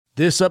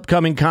This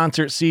upcoming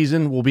concert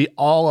season will be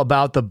all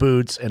about the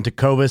boots, and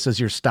Tecovas is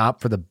your stop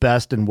for the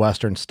best in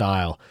Western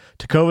style.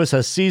 Tecovas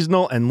has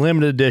seasonal and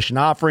limited edition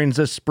offerings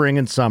this spring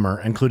and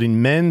summer,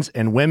 including men's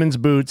and women's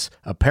boots,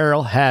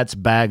 apparel, hats,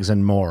 bags,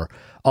 and more.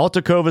 All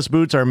Tecovas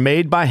boots are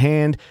made by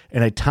hand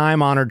in a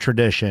time-honored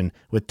tradition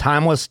with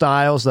timeless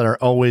styles that are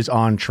always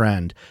on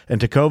trend. And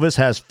Tecovas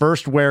has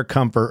first wear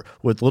comfort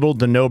with little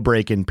to no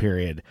break-in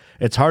period.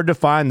 It's hard to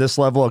find this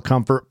level of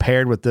comfort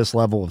paired with this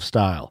level of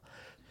style.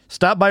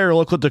 Stop by your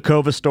local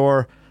Tecovas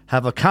store,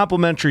 have a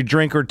complimentary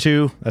drink or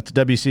two, that's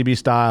WCB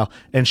style,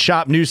 and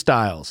shop new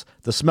styles.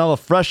 The smell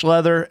of fresh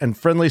leather and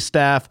friendly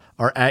staff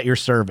are at your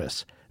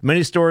service.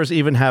 Many stores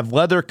even have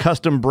leather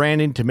custom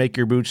branding to make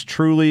your boots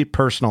truly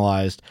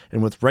personalized.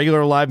 And with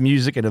regular live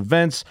music and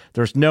events,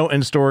 there's no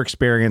in-store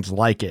experience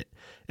like it.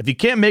 If you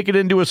can't make it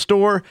into a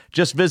store,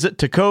 just visit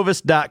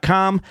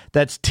tecovas.com.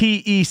 That's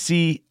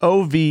TECOVAS.com.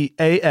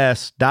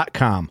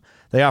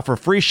 They offer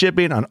free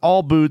shipping on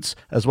all boots,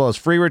 as well as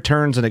free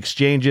returns and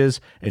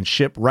exchanges, and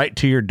ship right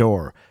to your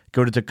door.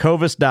 Go to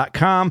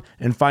tecovas.com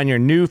and find your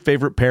new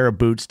favorite pair of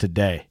boots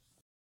today.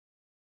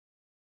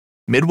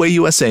 Midway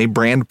USA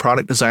brand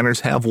product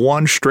designers have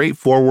one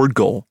straightforward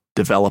goal: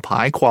 develop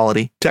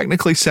high-quality,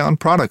 technically sound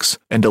products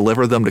and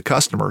deliver them to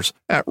customers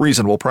at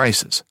reasonable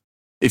prices.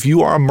 If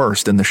you are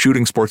immersed in the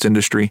shooting sports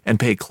industry and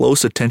pay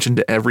close attention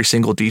to every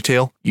single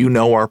detail, you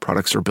know our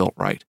products are built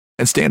right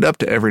and stand up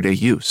to everyday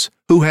use.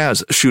 Who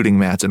has shooting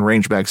mats and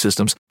range bag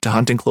systems to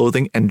hunting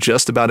clothing and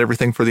just about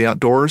everything for the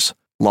outdoors?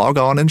 Log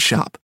on and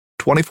shop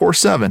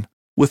 24/7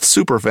 with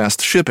super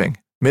fast shipping.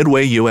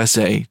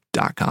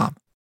 MidwayUSA.com.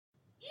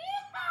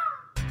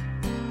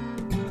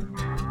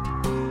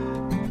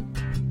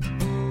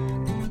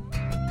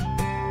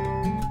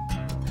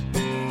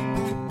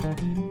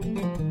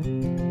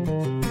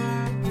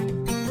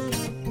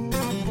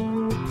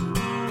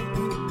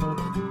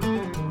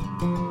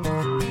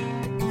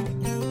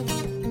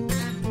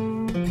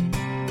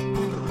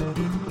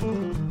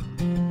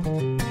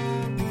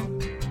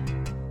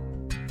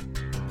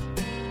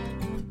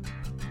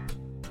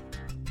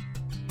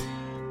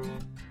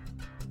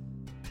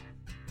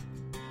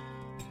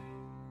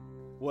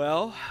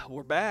 Well,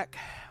 we're back.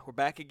 We're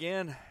back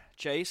again.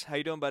 Chase, how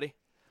you doing, buddy?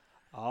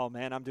 Oh,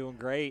 man, I'm doing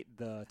great.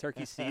 The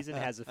turkey season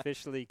has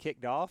officially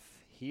kicked off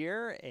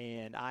here,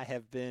 and I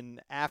have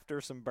been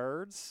after some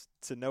birds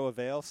to no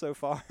avail so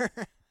far.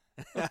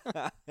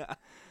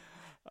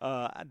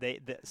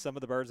 Some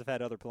of the birds have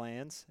had other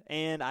plans.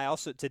 And I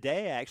also,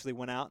 today, I actually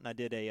went out and I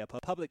did a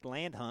public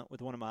land hunt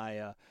with one of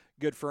my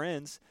good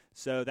friends.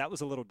 So that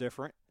was a little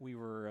different. We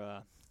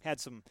had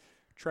some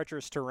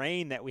treacherous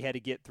terrain that we had to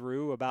get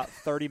through, about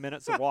 30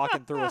 minutes of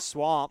walking through a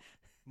swamp,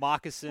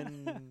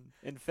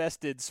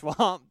 moccasin-infested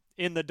swamp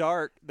in the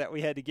dark that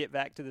we had to get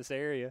back to this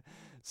area.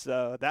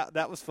 So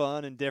that was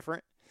fun and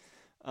different.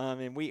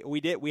 And we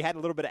had a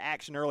little bit of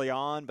action early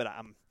on, but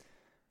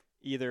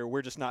either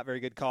we're just not very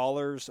good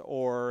callers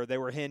or they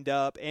were henned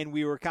up, and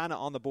we were kind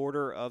of on the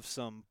border of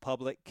some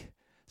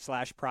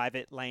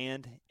public/private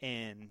land,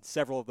 and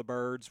several of the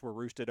birds were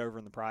roosted over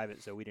in the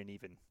private, so we didn't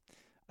even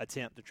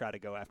attempt to try to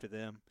go after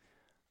them.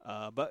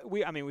 But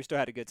we still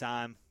had a good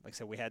time. Like I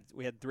said, we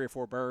had 3 or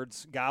 4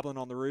 birds gobbling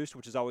on the roost,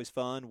 which is always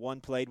fun. One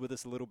played with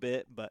us a little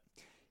bit, but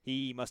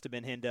he must have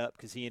been henned up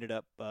because he ended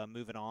up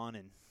moving on,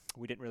 and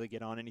we didn't really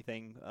get on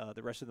anything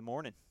the rest of the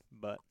morning.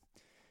 But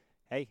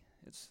hey,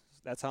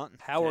 that's hunting.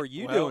 How are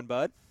you doing,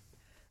 bud?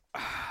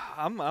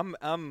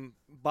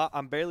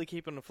 I'm barely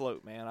keeping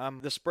afloat, man.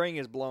 The spring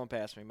is blowing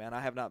past me, man.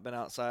 I have not been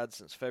outside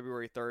since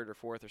February 3rd or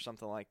 4th or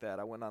something like that.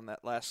 I went on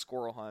that last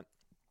squirrel hunt.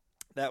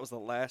 That was the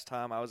last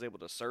time I was able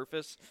to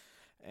surface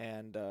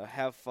and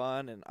have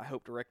fun, and I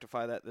hope to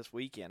rectify that this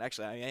weekend.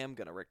 Actually, I am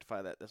going to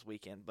rectify that this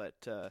weekend, but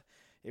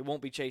it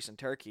won't be chasing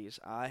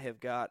turkeys. I have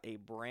got a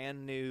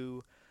brand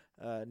new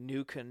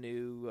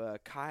canoe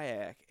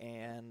kayak,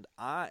 and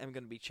I am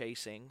going to be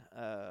chasing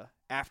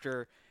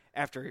after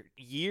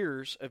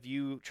years of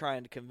you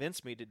trying to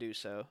convince me to do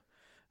so.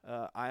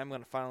 I am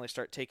going to finally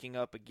start taking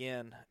up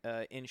again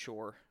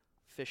inshore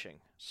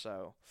fishing.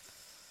 So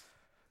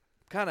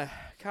kind of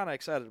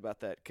excited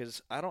about that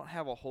because I don't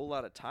have a whole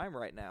lot of time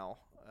right now.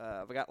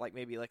 I've got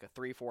maybe a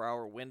 3-4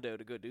 hour window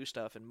to go do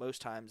stuff, and most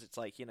times it's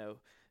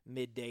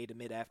midday to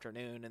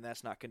mid-afternoon, and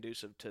that's not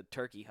conducive to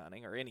turkey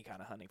hunting or any kind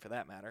of hunting for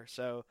that matter.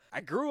 So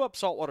I grew up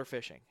saltwater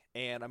fishing,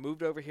 and I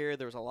moved over here.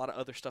 There was a lot of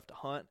other stuff to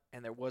hunt,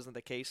 and there wasn't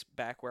the case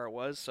back where I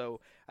was.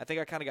 So I think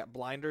I kind of got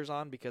blinders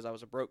on because I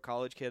was a broke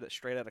college kid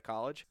straight out of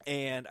college,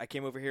 and I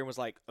came over here and was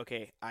like,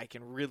 okay, I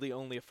can really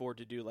only afford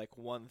to do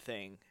one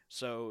thing.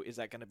 So is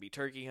that going to be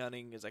turkey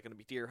hunting? Is that going to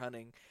be deer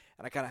hunting?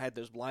 And I kind of had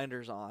those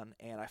blinders on,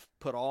 and I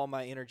put all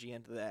my energy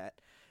into that.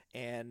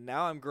 And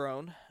now I'm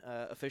grown,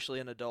 officially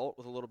an adult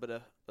with a little bit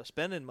of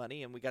spending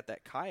money, and we got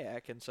that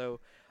kayak. And so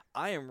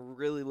I am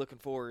really looking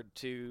forward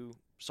to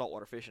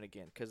saltwater fishing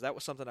again because that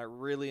was something I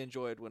really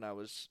enjoyed when I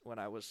was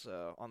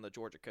on the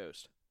Georgia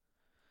coast.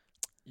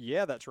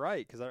 Yeah, that's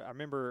right. Because I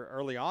remember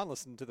early on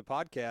listening to the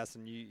podcast,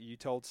 and you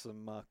told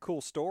some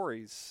cool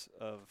stories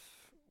of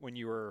when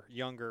you were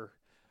younger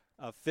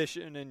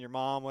fishing and your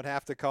mom would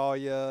have to call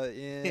you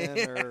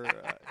in, or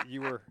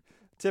you were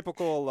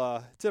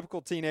typical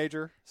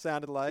teenager,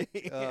 sounded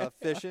like,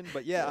 fishing.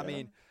 But yeah, I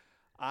mean,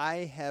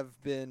 I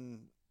have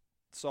been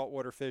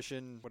saltwater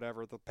fishing,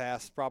 whatever, the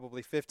past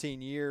probably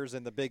 15 years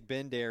in the Big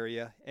Bend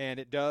area, and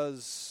it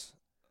does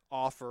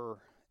offer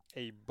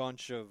a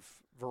bunch of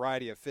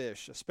variety of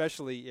fish,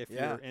 especially if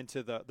you're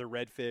into the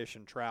redfish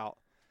and trout.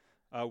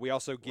 We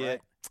also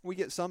get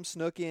some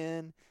snook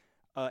in.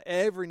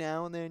 Every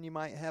now and then you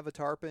might have a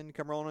tarpon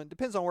come rolling in.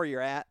 Depends on where you're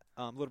at.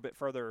 A little bit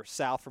further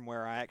south from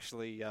where I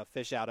actually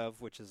fish out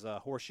of, which is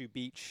Horseshoe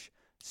Beach,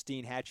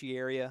 Steinhatchee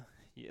area.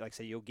 Like I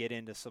say, you'll get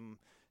into some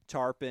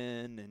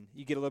tarpon, and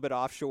you get a little bit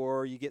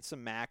offshore. You get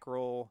some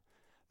mackerel,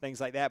 things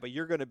like that. But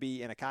you're going to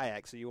be in a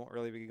kayak, so you won't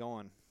really be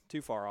going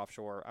too far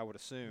offshore, I would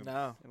assume.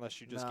 No.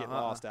 Unless you just get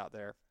lost out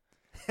there.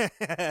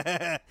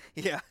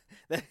 Yeah,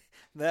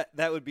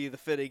 that would be the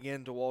fitting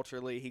end to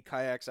Walter Lee. He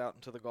kayaks out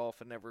into the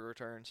Gulf and never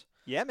returns.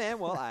 Yeah, man.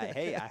 Well,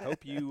 I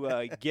hope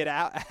you get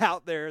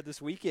out there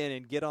this weekend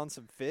and get on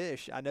some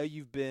fish. I know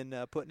you've been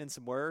putting in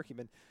some work. You've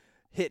been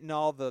hitting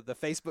all the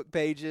Facebook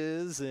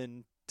pages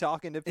and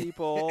talking to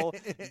people,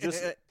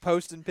 just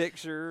posting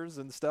pictures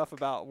and stuff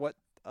about what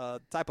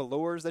type of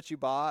lures that you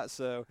bought.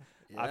 So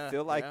I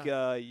feel like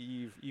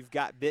you've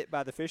got bit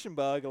by the fishing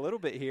bug a little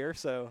bit here.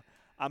 So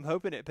I'm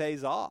hoping it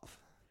pays off.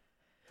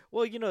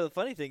 Well, the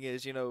funny thing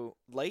is,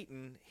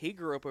 Leighton, he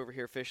grew up over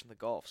here fishing the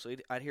Gulf, so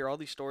I'd hear all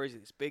these stories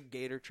of these big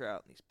gator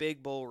trout and these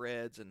big bull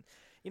reds, and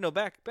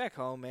back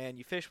home, man,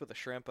 you fish with a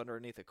shrimp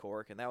underneath a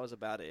cork, and that was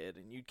about it.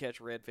 And you'd catch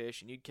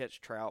redfish and you'd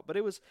catch trout, but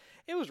it was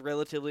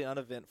relatively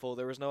uneventful.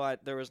 There was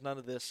none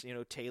of this,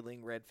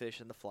 tailing redfish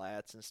in the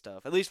flats and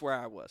stuff. At least where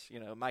I was,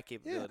 my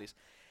capabilities,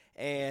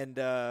 and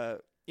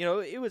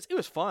it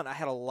was fun. I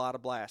had a lot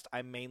of blast.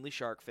 I mainly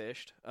shark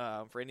fished.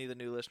 For any of the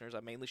new listeners, I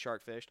mainly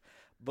shark fished.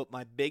 But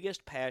my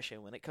biggest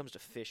passion when it comes to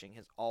fishing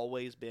has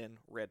always been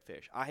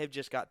redfish. I have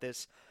just got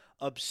this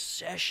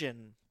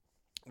obsession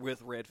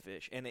with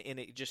redfish, and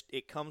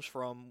it comes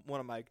from one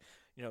of my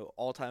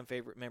all-time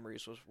favorite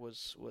memories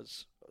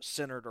was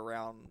centered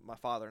around my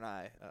father and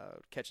I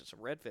catching some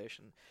redfish.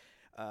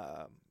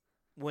 And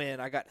when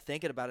I got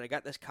thinking about it, I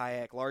got this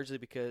kayak largely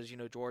because,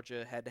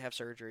 Georgia had to have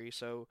surgery.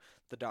 So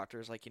the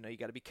doctor's like, you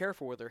got to be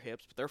careful with her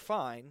hips, but they're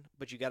fine.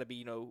 But you got to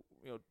be,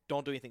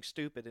 don't do anything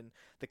stupid. And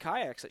the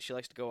kayaks that she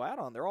likes to go out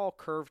on, they're all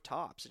curved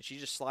tops, and she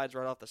just slides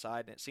right off the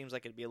side. And it seems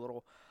like it'd be a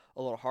little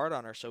hard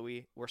on her. So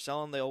we're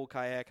selling the old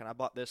kayak, and I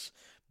bought this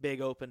big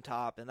open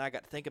top. And I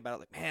got to think about it,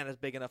 like, man, it's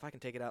big enough I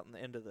can take it out in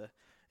the end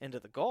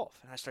of the Gulf.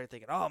 And I started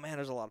thinking, oh man,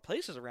 there's a lot of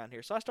places around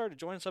here. So I started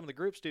joining some of the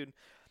groups, dude.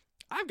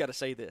 I've got to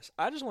say this.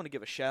 I just want to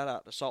give a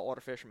shout-out to saltwater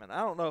fishermen.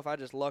 I don't know if I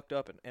just lucked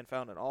up and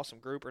found an awesome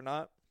group or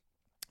not,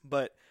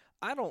 but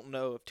I don't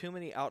know of too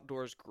many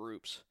outdoorsman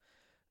groups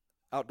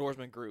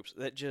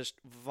that just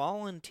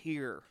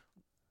volunteer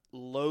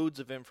loads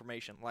of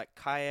information like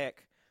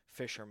kayak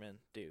fishermen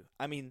do.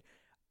 I mean,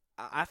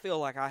 I feel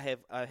like I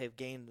have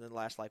gained in the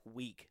last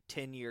week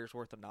 10 years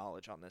worth of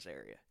knowledge on this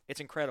area. It's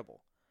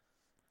incredible.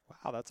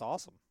 Wow, that's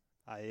awesome.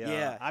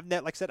 I've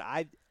like I said,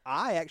 I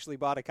actually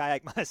bought a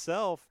kayak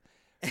myself.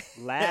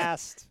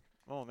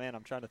 Oh man,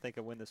 I'm trying to think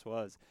of when this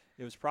was.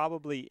 It was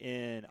probably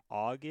in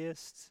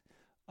August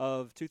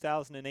of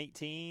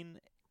 2018,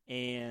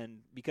 and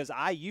because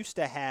I used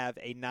to have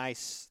a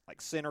nice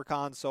center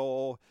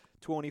console,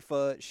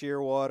 20-foot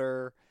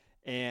shearwater,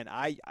 and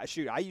I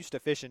used to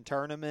fish in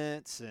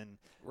tournaments and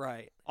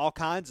all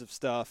kinds of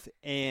stuff.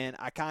 And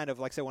I kind of,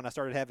 like I said, when I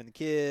started having the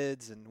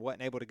kids and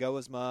wasn't able to go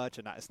as much,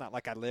 and it's not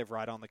like I live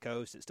right on the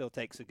coast. It still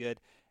takes a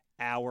good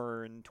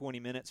hour and 20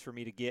 minutes for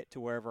me to get to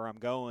wherever I'm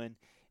going,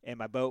 and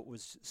my boat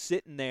was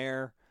sitting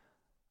there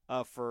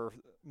for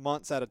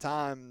months at a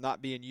time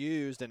not being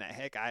used. And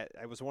heck,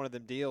 it was one of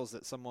them deals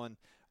that someone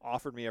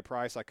offered me a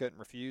price I couldn't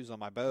refuse on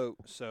my boat,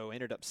 so I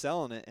ended up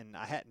selling it. And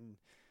I hadn't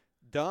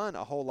done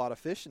a whole lot of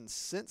fishing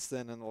since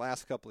then in the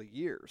last couple of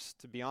years,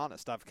 to be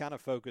honest. I've kind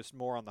of focused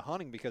more on the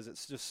hunting because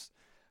it's just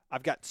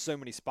I've got so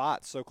many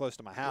spots so close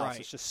to my house.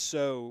 It's just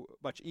so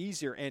much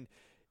easier. And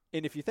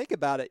if you think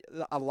about it,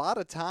 a lot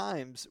of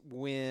times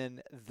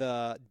when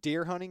the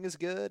deer hunting is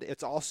good,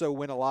 it's also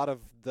when a lot of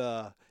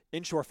the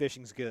inshore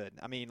fishing is good.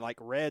 I mean,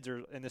 reds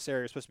are in this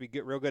area supposed to be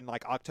real good in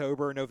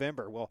October or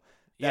November. Well,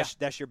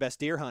 that's your best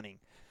deer hunting.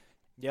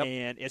 Yep.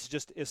 And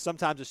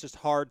sometimes it's just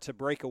hard to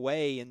break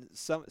away. And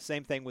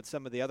same thing with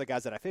some of the other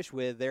guys that I fish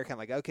with. They're kind of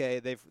like, okay,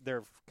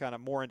 they're kind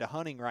of more into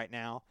hunting right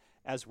now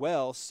as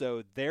well,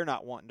 so they're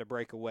not wanting to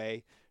break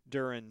away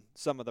during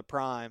some of the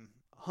prime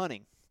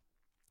hunting.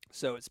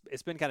 So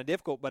it's been kind of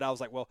difficult, but I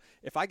was like, well,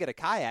 if I get a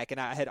kayak, and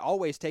I had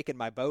always taken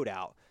my boat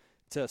out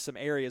to some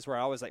areas where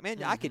I was like,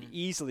 man, I could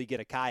easily get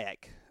a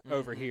kayak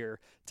over here.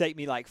 Take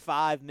me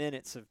 5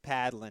 minutes of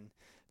paddling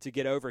to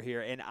get over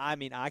here. And I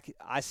mean,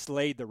 I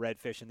slayed the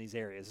redfish in these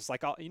areas. It's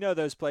like,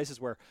 those places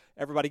where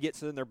everybody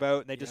gets in their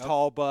boat and they just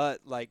haul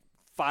butt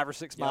 5 or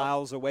 6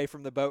 miles away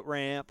from the boat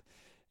ramp.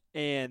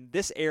 And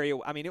this area,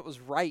 I mean, it was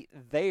right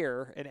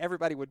there, and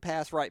everybody would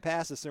pass right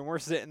past us, and we're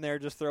sitting there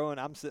just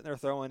I'm sitting there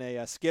throwing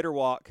a skitter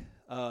walk,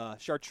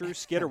 chartreuse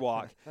skitter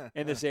walk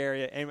in this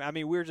area. And, I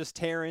mean, we were just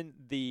tearing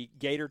the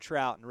gator,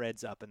 trout, and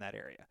reds up in that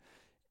area.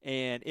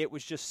 And it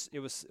was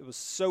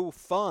so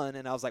fun,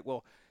 and I was like,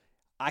 well,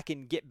 I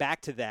can get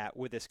back to that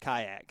with this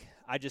kayak.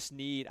 I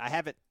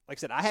haven't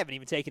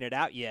even taken it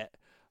out yet.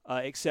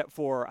 Except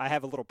for I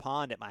have a little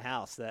pond at my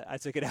house that I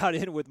took it out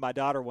in with my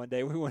daughter one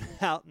day. We went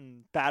out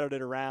and paddled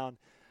it around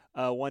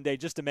one day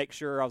just to make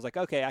sure. I was like,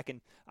 okay, I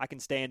can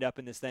stand up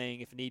in this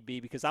thing if need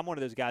be, because I'm one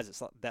of those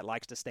guys that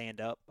likes to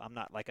stand up. I'm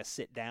not like a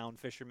sit-down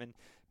fisherman,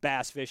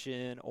 bass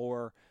fishing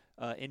or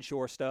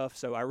inshore stuff.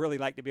 So I really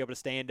like to be able to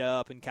stand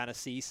up and kind of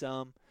see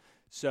some.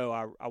 So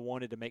I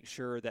wanted to make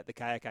sure that the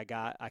kayak I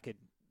got, I could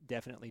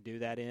definitely do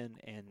that in,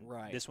 and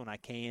this one I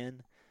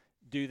can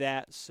do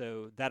that,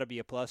 so that'll be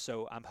a plus.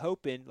 So I'm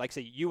hoping, like I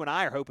say, you and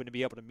I are hoping to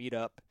be able to meet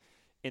up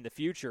in the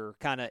future,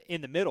 kind of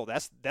in the middle.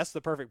 That's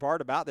the perfect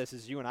part about this,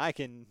 is you and I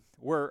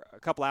we're a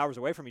couple hours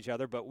away from each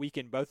other, but we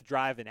can both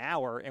drive an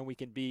hour and we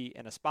can be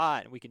in a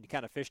spot and we can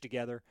kind of fish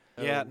together.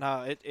 Yeah,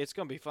 no, it's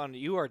going to be fun.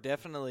 You are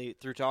definitely,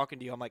 through talking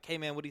to you, I'm like, hey,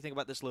 man, what do you think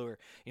about this lure? And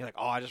you're like,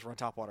 oh, I just run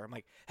topwater. I'm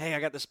like, hey, I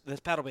got this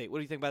paddle bait. What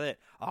do you think about that?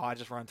 Oh, I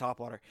just run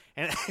topwater.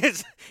 And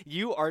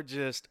you are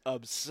just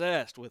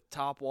obsessed with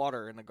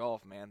topwater in the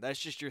Gulf, man. That's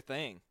just your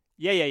thing.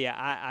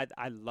 Yeah.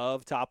 I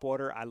love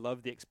topwater. I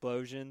love the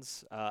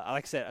explosions.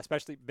 Like I said,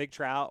 especially big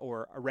trout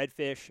or a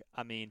redfish.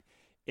 I mean,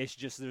 it's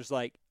just, there's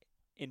like,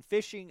 in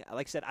fishing,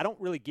 like I said, I don't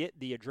really get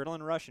the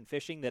adrenaline rush in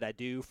fishing that I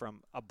do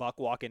from a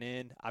buck walking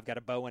in. I've got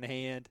a bow in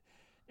hand,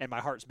 and my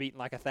heart's beating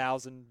like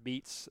 1,000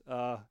 beats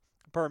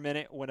per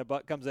minute when a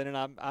buck comes in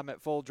and I'm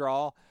at full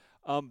draw.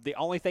 The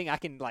only thing I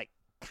can like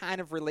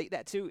kind of relate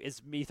that to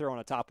is me throwing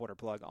a topwater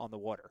plug on the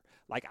water.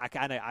 Like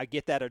I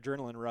get that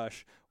adrenaline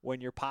rush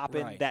when you're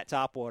popping that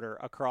topwater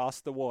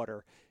across the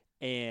water,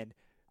 and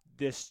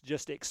this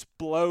just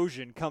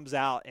explosion comes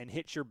out and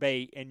hits your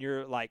bait, and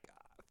you're like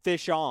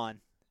fish on.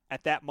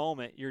 At that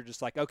moment, you're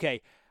just like,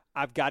 okay,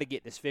 I've got to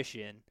get this fish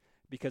in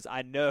because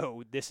I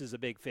know this is a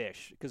big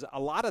fish. Because a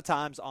lot of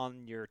times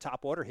on your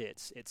topwater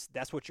hits,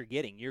 that's what you're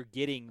getting. You're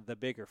getting the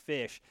bigger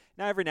fish.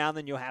 Now, every now and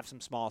then you'll have some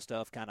small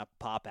stuff kind of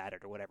pop at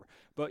it or whatever.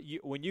 But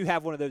when you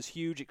have one of those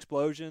huge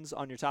explosions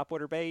on your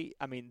topwater bait,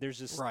 I mean, there's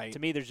just to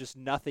me, there's just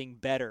nothing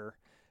better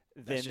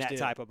than that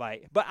type of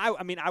bite. But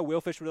I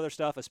will fish with other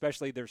stuff,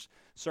 especially there's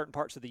certain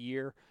parts of the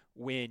year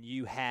when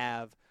you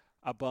have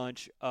a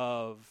bunch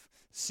of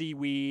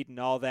seaweed and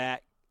all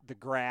that, the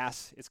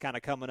grass is kind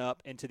of coming up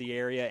into the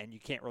area, and you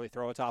can't really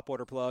throw a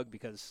topwater plug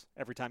because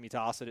every time you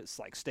toss it, it's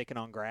like sticking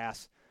on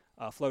grass,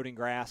 floating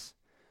grass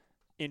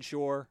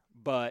inshore.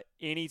 But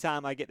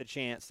anytime I get the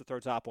chance to throw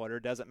topwater,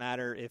 it doesn't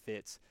matter if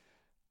it's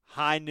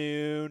high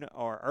noon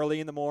or early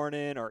in the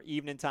morning or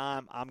evening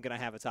time, I'm going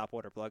to have a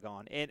topwater plug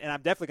on. And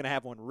I'm definitely going to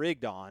have one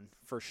rigged on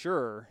for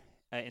sure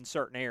in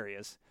certain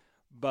areas.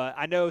 But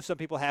I know some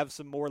people have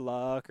some more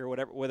luck or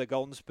whatever with a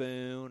golden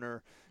spoon,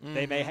 or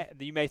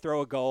you may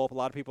throw a gulp. A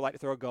lot of people like to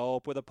throw a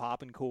gulp with a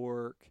popping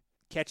cork.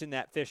 Catching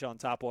that fish on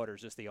topwater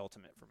is just the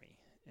ultimate for me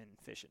in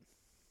fishing,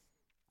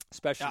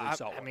 especially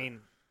saltwater. I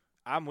mean,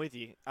 I'm with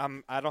you.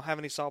 I don't have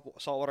any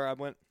saltwater.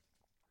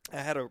 I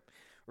had a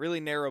really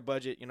narrow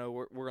budget. You know,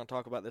 we're going to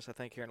talk about this, I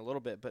think, here in a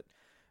little bit. But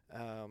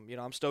you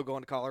know, I'm still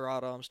going to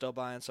Colorado. I'm still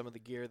buying some of the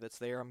gear that's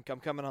there. I'm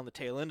coming on the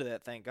tail end of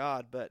that, thank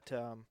God. But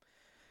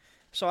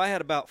so I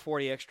had about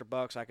 40 extra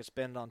bucks I could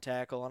spend on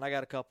tackle, and I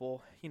got a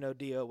couple, you know,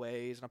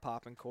 DOAs and a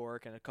popping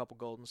cork and a couple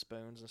golden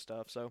spoons and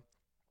stuff. So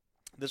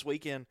this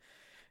weekend,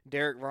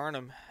 Derek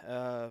Varnum,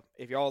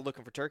 if y'all are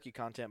looking for turkey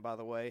content, by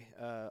the way,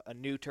 a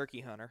new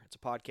turkey hunter. It's a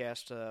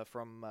podcast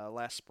from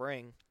last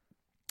spring.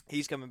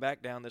 He's coming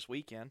back down this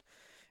weekend,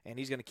 and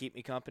he's going to keep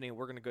me company.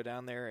 We're going to go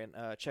down there and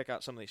check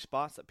out some of these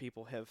spots that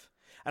people have.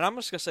 And I'm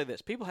just going to say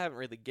this. People haven't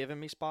really given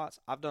me spots.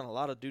 I've done a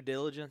lot of due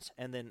diligence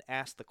and then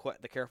asked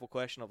the careful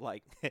question of,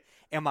 like,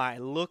 am I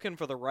looking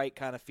for the right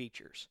kind of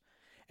features?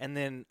 And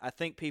then I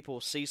think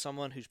people see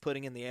someone who's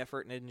putting in the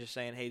effort and then just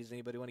saying, hey, does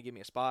anybody want to give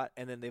me a spot?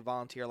 And then they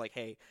volunteer like,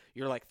 hey,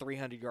 you're like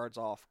 300 yards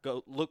off.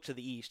 Go look to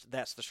the east.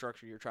 That's the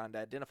structure you're trying to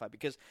identify.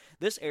 Because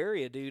this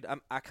area, dude,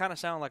 I kind of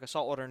sound like a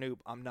saltwater noob.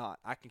 I'm not.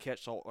 I can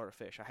catch saltwater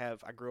fish.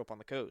 I grew up on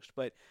the coast.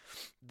 But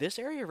this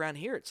area around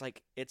here, it's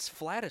like it's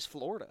flat as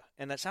Florida.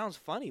 And that sounds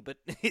funny, but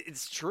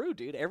it's true,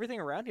 dude. Everything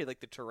around here,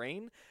 like the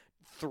terrain,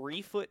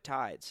 3-foot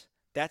tides.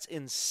 That's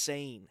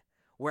insane.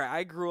 Where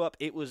I grew up,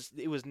 it was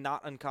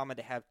not uncommon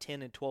to have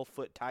 10 and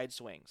 12-foot tide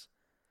swings.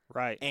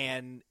 Right.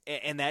 And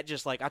that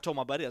just, like, I told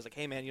my buddy, I was like,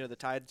 hey, man, you know, the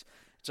tides,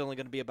 it's only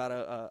going to be about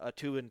a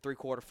 2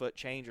 3/4 foot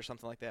change or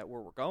something like that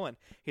where we're going.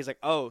 He's like,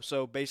 oh,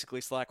 so basically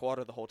slack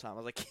water the whole time. I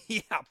was like,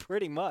 yeah,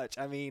 pretty much.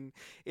 I mean,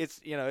 it's,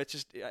 you know, it's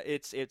just,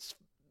 it's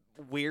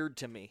weird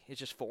to me.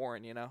 It's just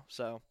foreign, you know.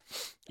 So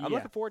I'm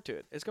looking forward to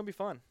it. It's going to be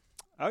fun.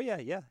 Oh,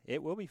 yeah,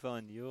 it will be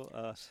fun.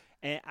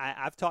 And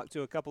I've talked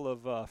to a couple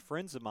of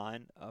friends of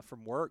mine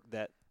from work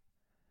that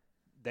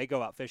they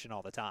go out fishing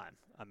all the time.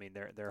 I mean,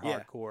 they're Yeah,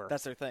 hardcore.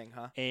 That's their thing,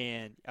 huh?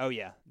 And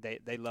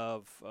they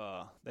love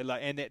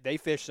and they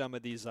fish some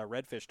of these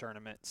redfish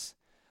tournaments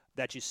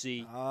that you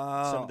see,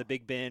 some of the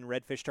Big Bend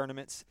redfish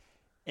tournaments.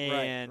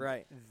 And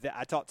right.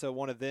 I talked to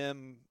one of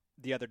them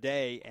the other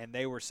day, and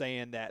they were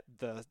saying that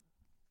the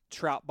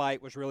trout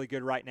bite was really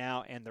good right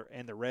now, and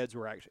the reds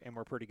were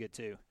were pretty good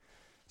too.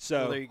 So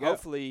well, there you go.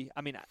 hopefully,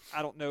 I mean,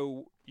 I don't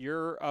know,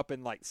 you're up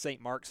in like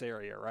St. Mark's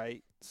area,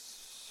 right?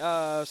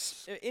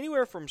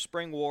 Anywhere from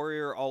Spring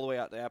Warrior all the way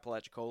out to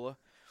Apalachicola.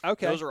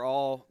 Okay. Those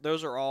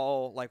are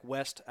all like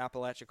West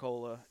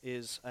Apalachicola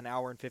is an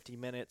hour and 50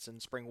 minutes,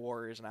 and Spring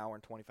Warrior is an hour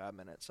and 25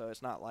 minutes. So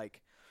it's not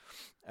like,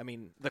 I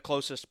mean, the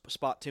closest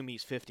spot to me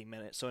is 50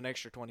 minutes, so an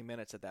extra 20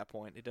 minutes at that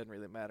point. It doesn't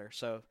really matter.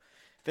 So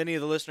if any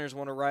of the listeners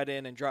want to write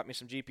in and drop me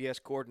some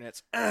GPS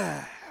coordinates,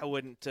 I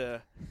wouldn't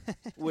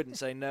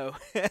say no.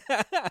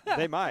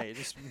 They might. It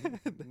just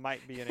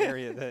might be an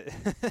area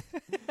that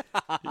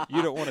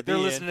you don't want to be They're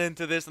in. listening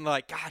to this and they're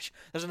like, gosh,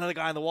 there's another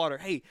guy in the water.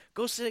 Hey,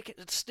 go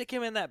stick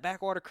him in that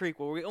backwater creek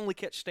where we only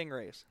catch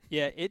stingrays.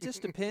 Yeah, it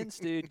just depends,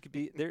 dude. It could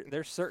be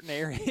there's certain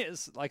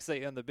areas, like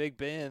say on the Big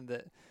Bend,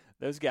 that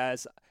those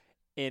guys,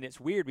 and it's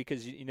weird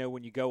because you know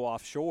when you go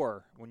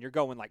offshore, when you're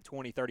going like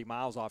 20, 30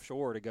 miles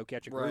offshore to go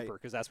catch a grouper,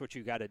 because that's what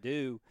you got to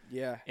do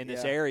in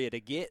this area to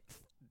get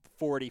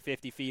 40,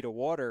 50 feet of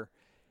water.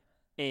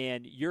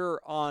 And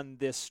you're on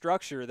this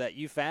structure that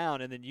you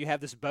found, and then you have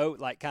this boat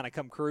like kind of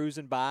come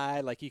cruising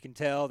by, like you can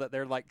tell that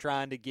they're like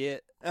trying to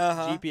get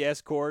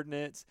GPS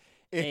coordinates.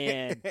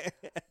 And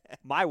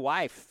my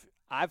wife,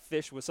 I've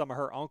fished with some of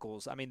her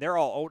uncles. I mean, they're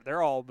all old,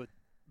 they're all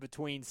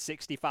between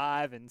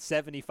 65 and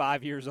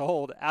 75 years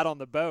old out on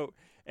the boat.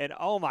 And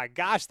oh my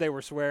gosh, they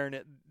were swearing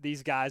at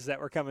these guys that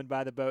were coming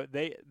by the boat.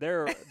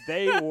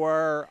 They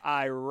were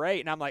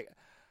irate, and I'm like,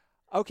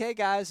 okay,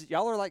 guys,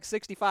 y'all are like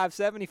 65,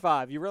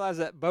 75. You realize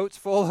that boat's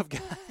full of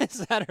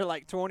guys that are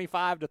like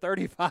 25 to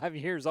 35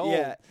 years old.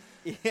 Yeah.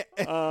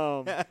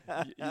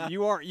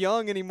 You aren't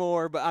young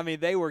anymore, but, I mean,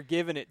 they were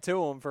giving it to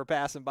them for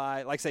passing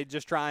by. Like, say,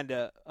 just trying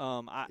to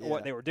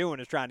what they were doing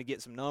is trying to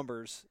get some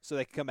numbers so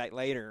they could come back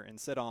later and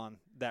sit on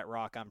that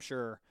rock, I'm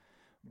sure.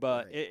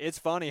 But it's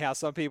funny how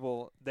some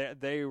people,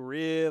 they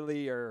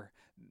really are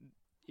 –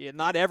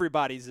 not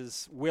everybody's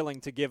as willing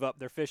to give up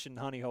their fishing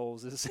honey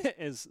holes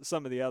as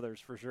some of the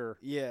others, for sure.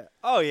 Yeah.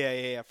 Oh,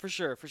 yeah, for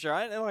sure.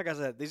 Like I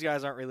said, these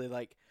guys aren't really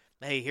like,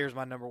 hey, here's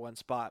my number one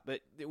spot.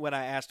 But when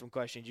I asked them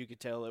questions, you could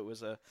tell it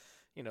was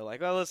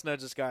like, oh, let's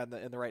nudge this guy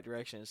in the right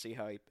direction and see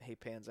how he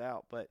pans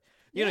out. But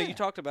you know, you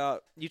talked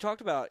about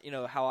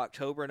how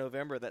October and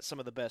November, that's some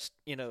of the best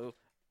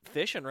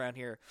fishing around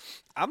here.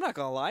 I'm not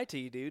gonna lie to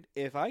you, dude.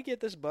 If I get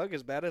this bug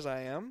as bad as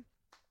I am,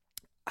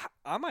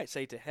 I might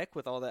say to heck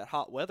with all that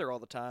hot weather all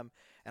the time,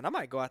 and I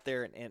might go out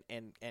there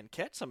and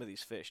catch some of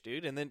these fish,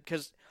 dude. And then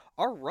because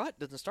our rut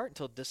doesn't start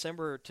until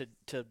December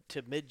to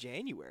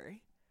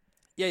mid-January.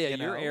 Yeah,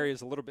 your area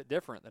is a little bit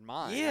different than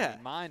mine. Yeah. I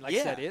mean, mine, like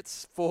I said,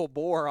 it's full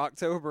bore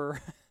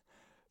October,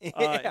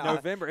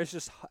 November. It's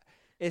just,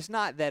 it's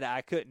not that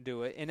I couldn't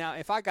do it. And now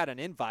if I got an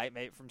invite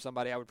maybe from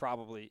somebody, I would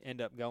probably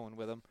end up going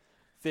with them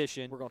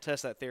fishing. We're going to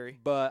test that theory.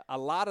 But a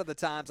lot of the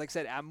times, like I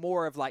said, I'm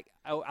more of like,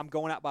 I'm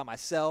going out by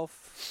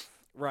myself.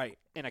 Right.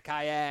 In a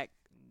kayak,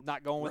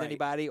 not going with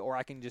anybody, or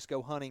I can just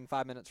go hunting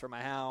 5 minutes from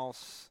my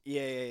house.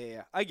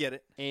 Yeah. I get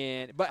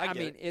it. But I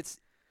mean,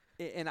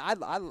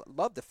 I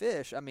love to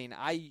fish. I mean,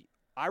 I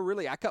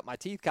cut my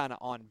teeth kind of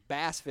on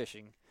bass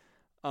fishing.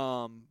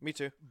 Me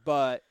too.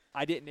 But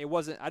I didn't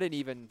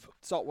even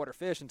saltwater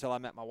fish until I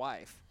met my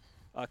wife.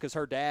 Because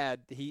her dad,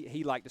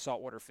 he liked to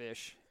saltwater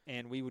fish,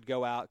 and we would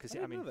go out because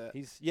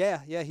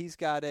he's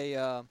got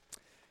a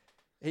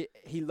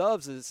he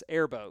loves his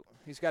airboat.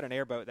 He's got an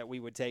airboat that we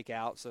would take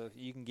out, so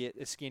you can get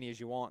as skinny as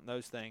you want and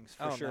those things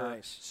for sure.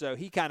 Nice. So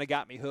he kind of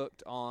got me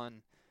hooked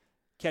on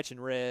catching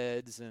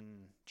reds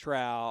and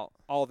trout,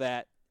 all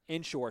that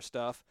inshore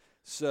stuff.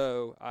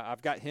 So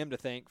I've got him to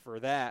thank for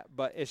that.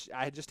 But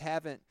I just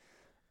haven't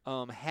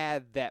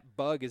had that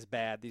bug as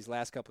bad these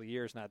last couple of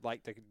years, and I'd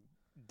like to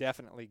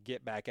definitely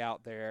get back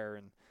out there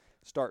and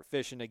start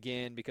fishing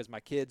again because my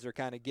kids are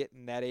kind of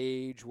getting that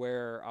age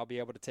where I'll be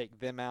able to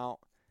take them out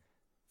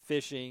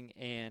fishing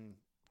and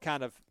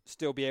kind of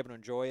still be able to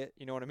enjoy it.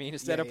 You know what I mean?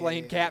 Instead of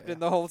playing captain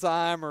the whole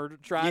time or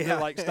trying to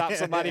like stop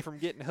somebody from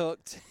getting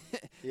hooked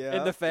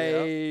in the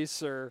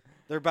face or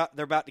they're about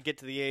to get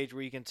to the age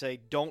where you can say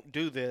don't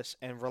do this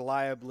and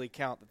reliably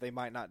count that they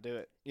might not do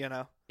it,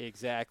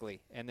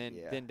 Exactly. And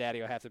then Daddy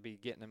will have to be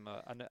getting him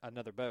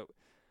another boat.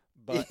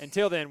 But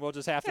until then, we'll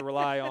just have to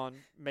rely on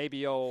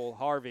maybe old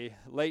Harvey.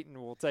 Leighton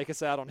will take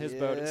us out on his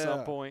boat at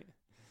some point.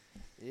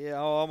 Yeah,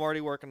 I'm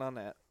already working on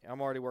that.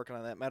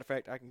 Matter of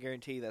fact, I can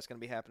guarantee that's going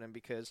to be happening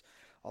because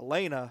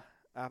Elena,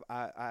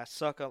 I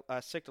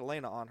sicked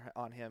Elena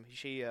on him.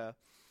 She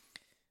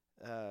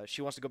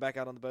wants to go back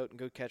out on the boat and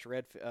go catch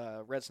red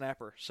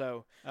snapper.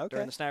 So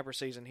during the snapper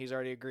season, he's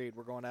already agreed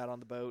we're going out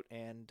on the boat,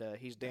 and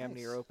he's damn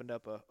near opened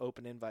up a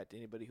open invite to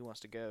anybody who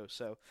wants to go.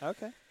 So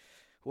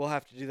we'll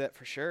have to do that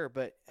for sure.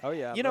 But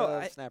I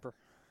love snapper.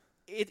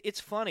 It's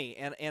funny,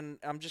 and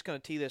I'm just going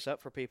to tee this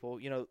up for people.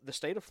 You know, the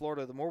state of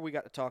Florida, the more we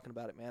got to talking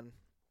about it, man,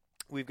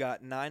 we've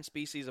got 9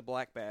 species of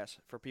black bass.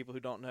 For people who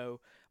don't know,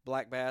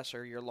 black bass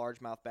are your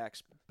largemouth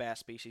bass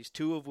species,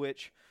 2 of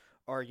which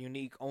are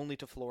unique only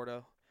to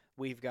Florida.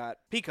 We've got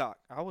peacock.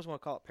 I always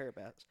want to call it parrot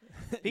bass.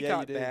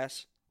 Peacock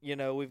bass. You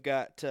know, we've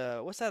got,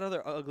 what's that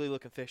other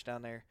ugly-looking fish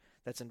down there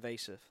that's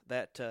invasive?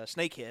 That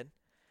snakehead.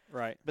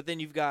 Right. But then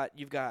you've got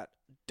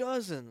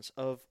dozens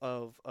of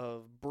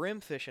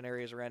brim fishing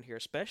areas around here,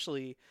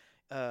 especially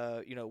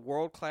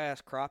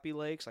world-class crappie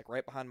lakes, like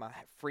right behind my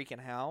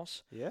freaking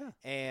house. Yeah.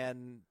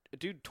 And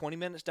dude, 20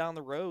 minutes down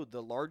the road,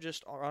 the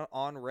largest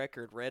on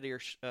record red ear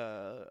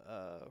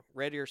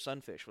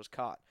sunfish was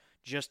caught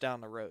just down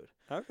the road.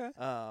 Okay.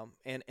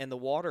 And the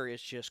water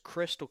is just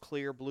crystal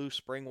clear blue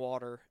spring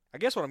water. I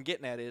guess what I'm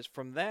getting at is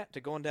from that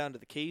to going down to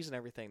the Keys and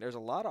everything, there's a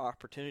lot of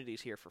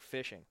opportunities here for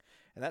fishing.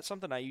 And that's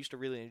something I used to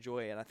really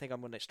enjoy, and I think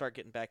I'm going to start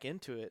getting back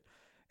into it.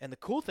 And the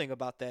cool thing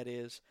about that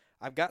is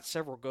I've got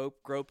several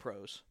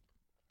GoPros,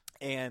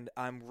 and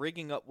I'm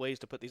rigging up ways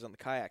to put these on the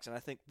kayaks. And I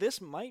think this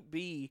might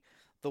be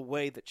the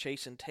way that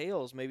Chasing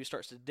Tails maybe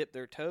starts to dip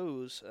their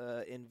toes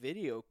in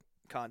video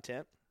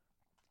content.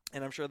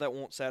 And I'm sure that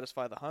won't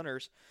satisfy the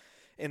hunters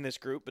in this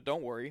group, but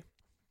don't worry.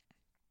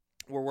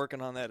 We're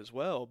working on that as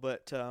well.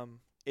 But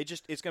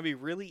it's going to be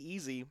really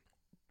easy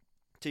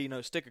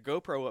to, stick a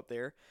GoPro up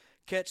there,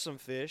 catch some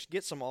fish,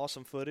 get some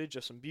awesome footage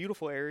of some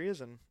beautiful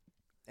areas,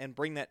 and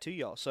bring that to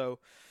y'all. So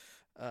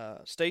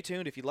stay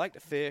tuned if you like to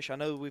fish. I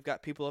know we've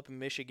got people up in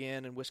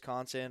Michigan and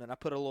Wisconsin, and I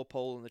put a little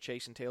poll in the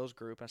Chasing Tails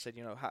group. And I said,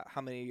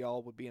 how many of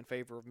y'all would be in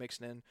favor of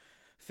mixing in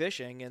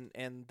fishing?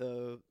 And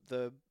the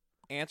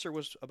answer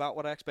was about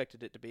what I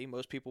expected it to be.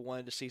 Most people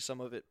wanted to see some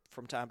of it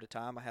from time to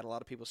time. I had a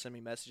lot of people send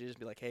me messages and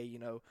be like, hey,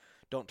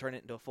 don't turn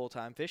it into a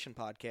full-time fishing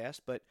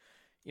podcast. But,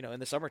 in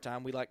the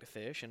summertime, we like to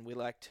fish, and we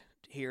liked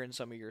hearing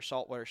some of your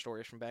saltwater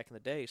stories from back in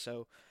the day.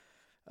 So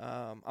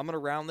I'm going to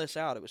round this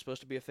out. It was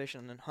supposed to be a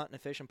fishing and hunting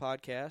and fishing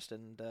podcast,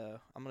 and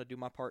I'm going to do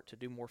my part to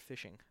do more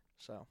fishing.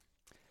 So,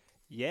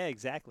 yeah,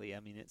 exactly. I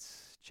mean,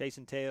 it's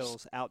Chasing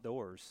Tails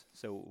outdoors.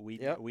 So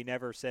we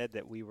never said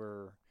that we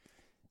were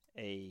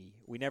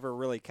we never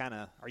really kind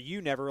of, or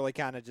you never really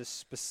kind of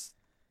just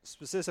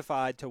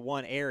specified to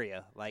one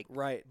area, like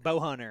bow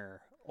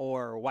hunter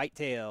or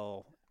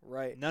whitetail.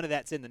 Right. None of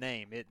that's in the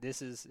name.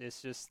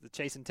 It's just the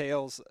Chasing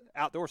Tails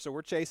outdoors. So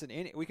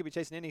we could be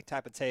chasing any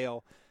type of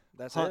tail,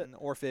 that's hunting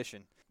or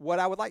fishing. What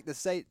I would like to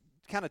say,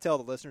 kind of tell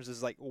the listeners,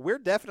 is like, we're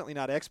definitely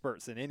not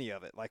experts in any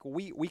of it. Like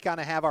we kind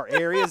of have our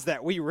areas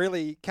that we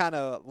really kind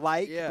of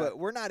like, but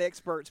we're not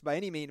experts by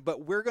any means.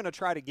 But we're going to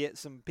try to get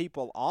some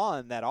people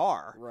on that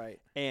are.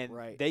 Right. And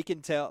they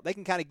can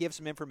kind of give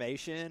some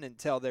information and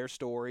tell their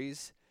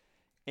stories,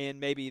 and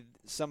maybe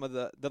some of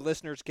the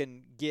listeners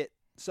can get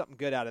something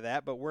good out of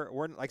that. But we're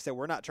like I said,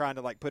 we're not trying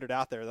to like put it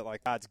out there that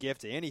like God's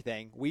gift to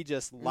anything. We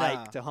just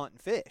like to hunt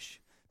and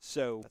fish.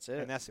 So that's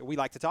it. And we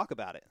like to talk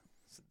about it.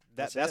 So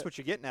that's what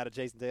you're getting out of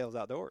Chasing Tails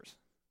outdoors.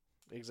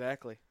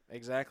 Exactly.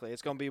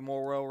 It's going to be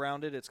more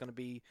well-rounded. It's going to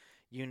be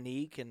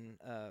unique, and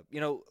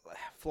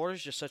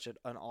Florida's just such an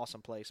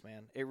awesome place,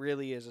 man. It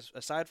really is.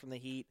 Aside from the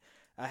heat,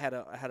 I had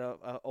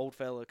a old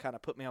fella kind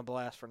of put me on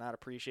blast for not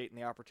appreciating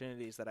the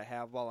opportunities that I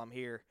have while I'm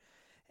here.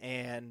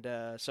 And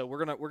so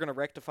we're gonna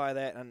rectify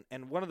that.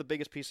 And one of the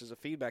biggest pieces of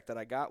feedback that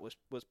I got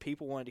was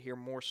people wanted to hear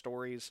more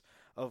stories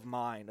of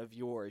mine, of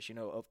yours,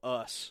 of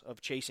us,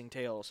 of Chasing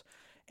Tails.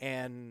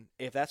 And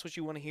if that's what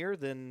you want to hear,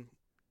 then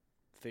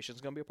fishing's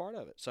gonna be a part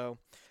of it. So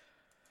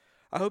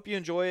I hope you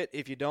enjoy it.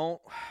 If you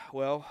don't,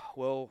 well,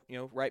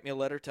 write me a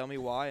letter, tell me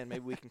why, and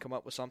maybe we can come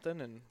up with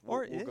something, and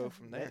we'll go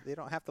from there. They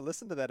don't have to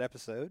listen to that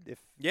episode if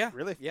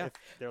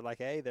they're like,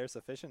 hey, there's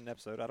a fishing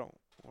episode. I don't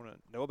want to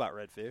know about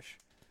redfish.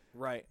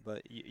 Right.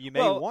 But you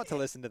may want to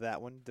listen to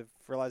that one to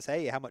realize,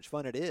 hey, how much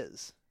fun it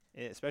is,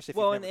 especially if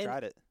you've never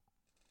tried it.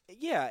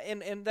 Yeah,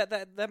 and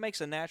that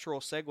makes a natural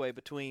segue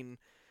between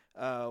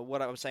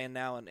what I was saying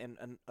now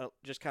and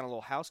just kind of a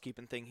little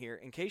housekeeping thing here.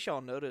 In case y'all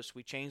notice,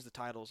 we changed the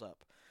titles up.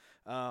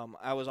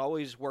 I was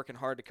always working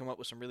hard to come up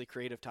with some really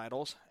creative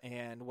titles,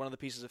 and one of the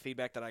pieces of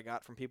feedback that I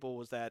got from people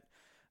was that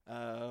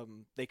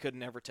they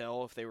couldn't ever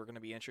tell if they were going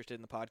to be interested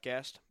in the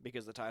podcast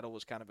because the title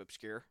was kind of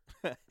obscure.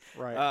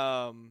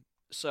 Right.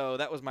 So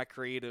that was my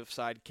creative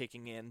side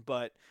kicking in.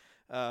 But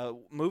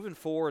moving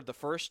forward, the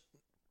first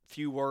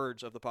few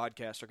words of the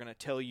podcast are going to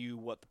tell you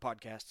what the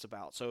podcast's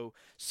about. So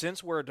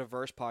since we're a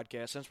diverse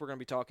podcast, since we're going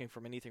to be talking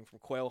from anything from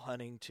quail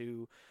hunting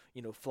to,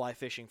 fly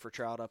fishing for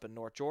trout up in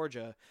North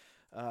Georgia,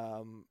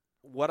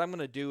 what I'm going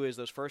to do is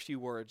those first few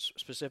words,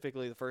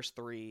 specifically the first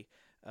 3,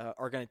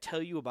 are going to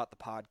tell you about the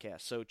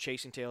podcast. So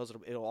Chasing Tails,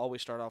 it'll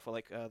always start off with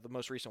like the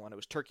most recent one. It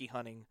was turkey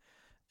hunting,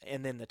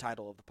 and then the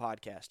title of the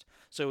podcast.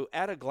 So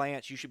at a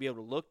glance, you should be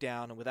able to look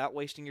down, and without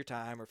wasting your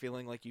time or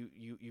feeling like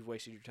you've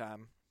wasted your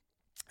time,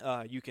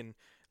 you can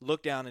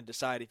look down and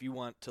decide if you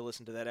want to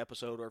listen to that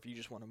episode or if you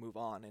just want to move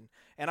on.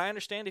 And I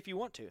understand if you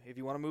want to. If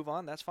you want to move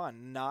on, that's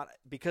fine. Not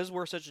because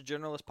we're such a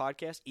generalist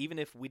podcast, even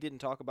if we didn't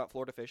talk about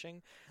Florida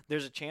fishing,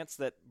 there's a chance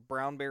that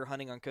brown bear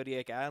hunting on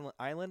Kodiak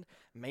Island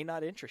may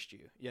not interest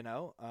you,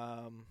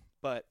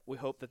 but we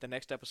hope that the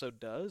next episode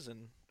does.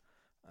 And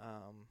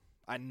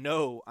I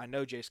know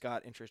Jay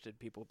Scott interested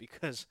people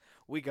because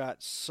we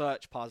got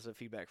such positive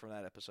feedback from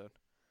that episode.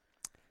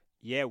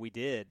 Yeah, we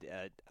did.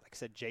 Like I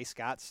said, Jay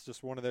Scott's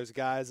just one of those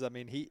guys. I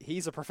mean,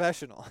 he's a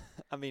professional.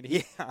 I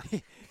mean,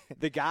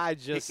 the guy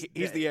just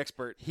he's the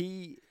expert.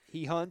 He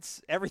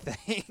hunts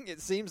everything, it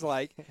seems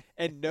like,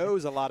 and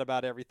knows a lot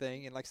about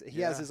everything. And like I said,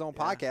 he has his own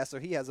podcast, so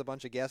he has a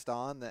bunch of guests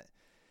on that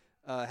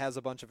has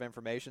a bunch of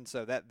information.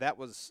 So that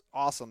was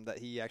awesome that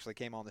he actually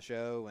came on the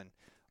show and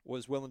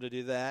was willing to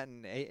do that,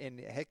 and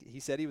heck, he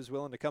said he was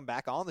willing to come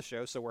back on the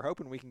show, so we're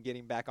hoping we can get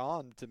him back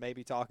on to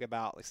maybe talk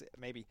about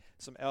maybe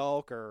some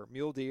elk or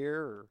mule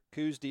deer or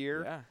coos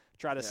deer,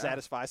 try to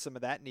satisfy some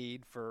of that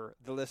need for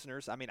the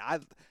listeners. I mean,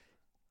 I've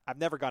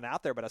never gone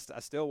out there, but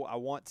I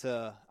want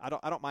to. I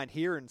don't mind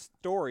hearing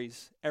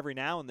stories every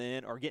now and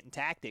then, or getting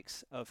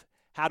tactics of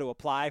how to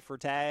apply for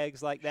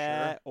tags like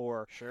that,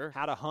 or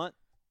how to hunt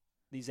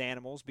these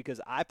animals, because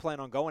I plan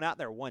on going out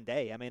there one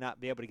day. I may not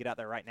be able to get out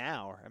there right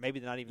now, or maybe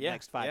not even the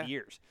next 5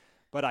 years,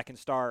 but I can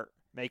start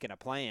making a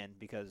plan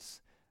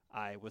because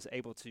I was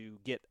able to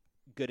get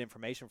good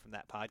information from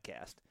that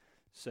podcast.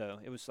 So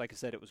it was, like I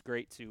said, it was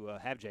great to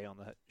have Jay on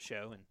the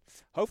show, and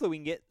hopefully we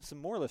can get some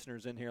more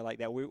listeners in here like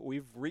that.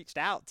 We've reached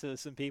out to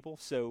some people,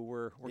 so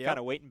we're kind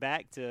of waiting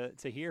back to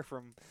hear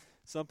from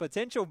some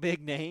potential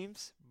big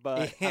names.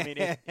 But I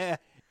mean,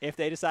 if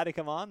they decide to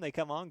come on, they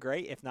come on,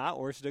 great. If not,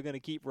 we're still going to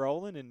keep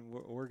rolling, and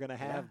we're going to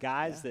have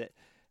guys that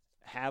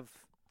have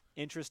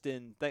interest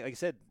in, like I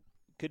said,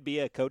 could be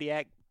a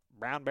Kodiak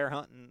brown bear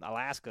hunt in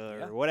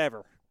Alaska or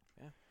whatever.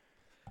 Yeah.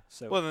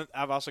 So, well, then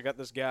I've also got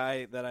this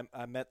guy that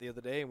I met the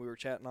other day, and we were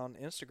chatting on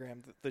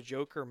Instagram. The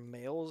Joker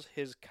mails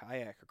his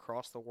kayak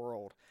across the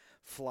world,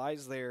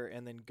 flies there,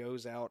 and then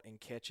goes out and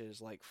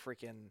catches like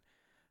freaking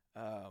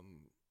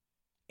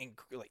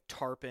like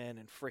tarpon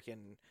and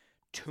freaking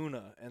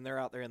tuna, and they're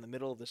out there in the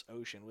middle of this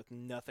ocean with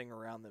nothing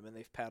around them, and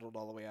they've paddled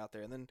all the way out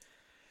there. And then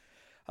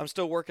I'm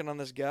still working on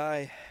this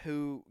guy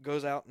who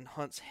goes out and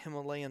hunts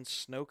Himalayan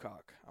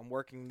snowcock. I'm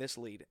working this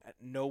lead.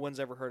 No one's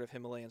ever heard of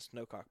Himalayan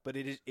snowcock, but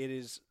it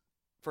is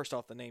first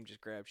off, the name just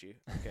grabs you,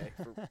 okay?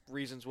 For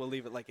reasons we'll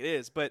leave it like it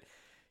is, but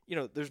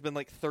there's been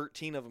like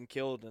 13 of them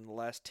killed in the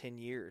last 10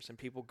 years, and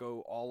people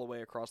go all the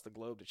way across the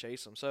globe to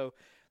chase them. So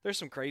there's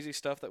some crazy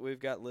stuff that we've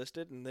got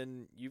listed, and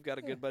then you've got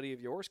a good buddy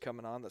of yours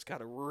coming on that's got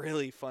a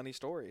really funny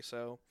story.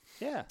 So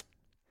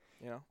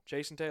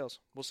chasing tails.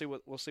 We'll see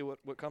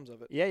what comes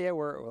of it. Yeah.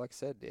 We're, like I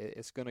said,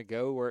 it's going to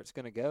go where it's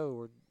going to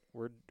go.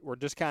 We're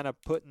just kind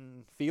of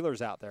putting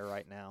feelers out there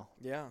right now.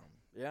 Yeah.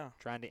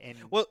 Trying to, and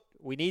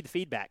we need the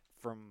feedback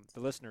from the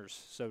listeners.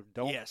 So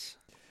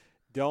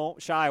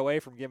don't shy away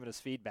from giving us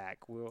feedback.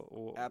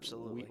 We'll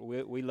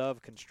absolutely. We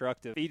love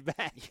constructive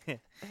feedback.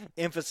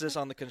 Emphasis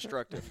on the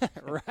constructive.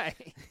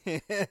 Right.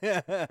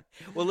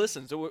 Well,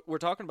 listen, so we're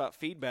talking about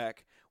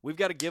feedback. We've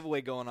got a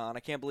giveaway going on. I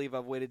can't believe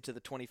I've waited to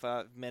the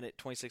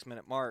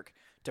 26-minute mark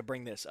to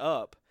bring this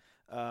up.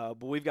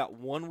 But we've got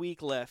 1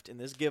 week left in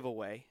this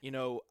giveaway.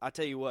 I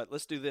tell you what,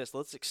 let's do this.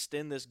 Let's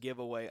extend this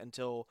giveaway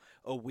until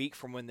a week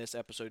from when this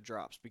episode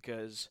drops,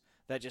 because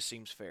that just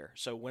seems fair.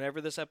 So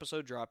whenever this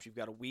episode drops, you've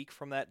got a week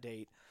from that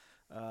date.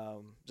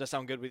 Does that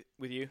sound good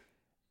with you?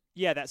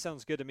 Yeah, that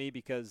sounds good to me,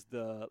 because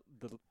the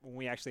when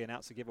we actually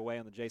announced the giveaway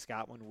on the Jay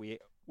Scott one, we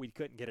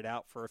couldn't get it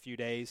out for a few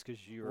days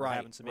because you were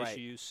having some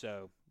issues.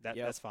 So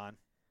that's fine.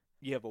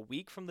 You have a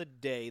week from the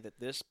day that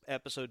this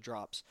episode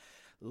drops.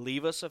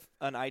 Leave us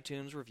an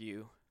iTunes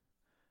review.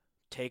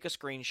 Take a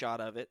screenshot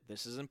of it.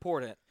 This is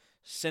important.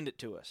 Send it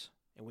to us.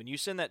 And when you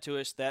send that to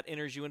us, that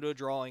enters you into a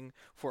drawing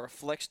for a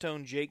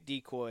Flextone Jake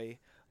decoy,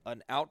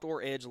 an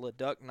Outdoor Edge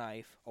Leduc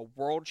knife, a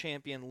World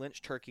Champion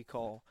Lynch turkey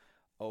call,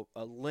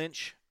 a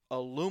Lynch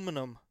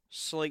aluminum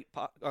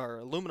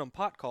aluminum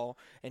pot call,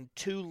 and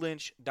 2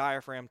 Lynch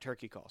diaphragm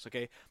turkey calls.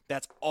 Okay,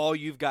 that's all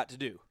you've got to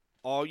do.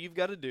 All you've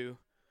got to do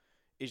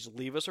is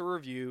leave us a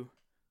review,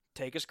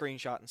 take a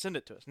screenshot, and send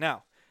it to us.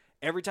 Now,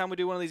 every time we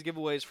do one of these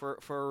giveaways for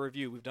a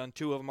review, we've done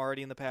 2 of them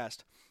already in the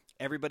past.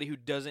 Everybody who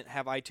doesn't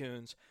have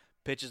iTunes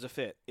pitches a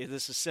fit.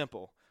 This is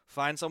simple.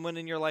 Find someone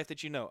in your life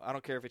that you know. I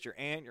don't care if it's your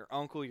aunt, your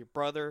uncle, your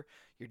brother,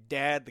 your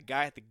dad, the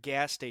guy at the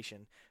gas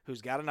station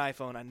who's got an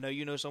iPhone. I know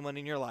you know someone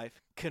in your life.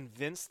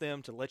 Convince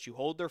them to let you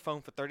hold their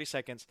phone for 30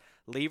 seconds,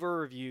 leave a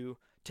review,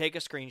 take a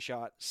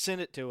screenshot,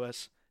 send it to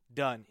us.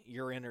 Done.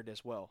 You're entered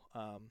as well.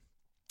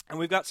 And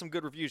we've got some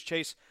good reviews.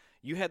 Chase,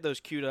 you had those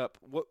queued up.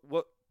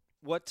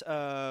 What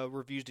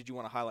reviews did you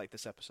want to highlight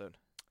this episode?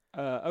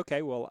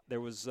 Okay, well, there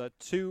was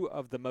 2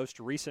 of the most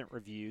recent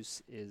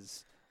reviews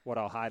is what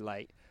I'll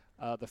highlight.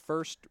 The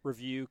first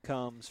review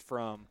comes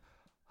from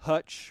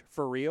Hutch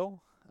for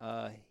Real.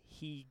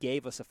 He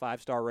gave us a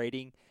 5-star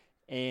rating,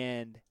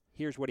 and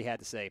here's what he had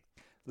to say.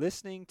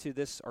 Listening to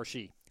this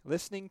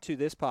Listening to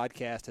this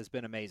podcast has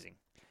been amazing.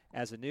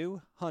 As a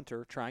new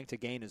hunter, trying to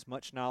gain as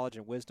much knowledge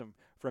and wisdom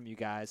from you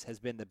guys has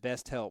been the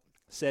best help,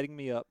 setting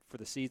me up for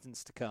the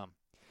seasons to come.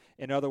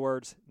 In other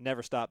words,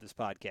 never stop this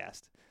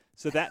podcast.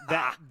 So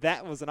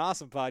that was an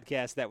awesome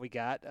podcast that we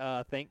got.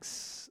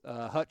 Thanks,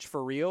 Hutch,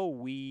 for real.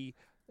 We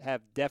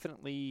have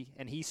definitely,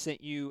 and he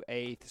sent you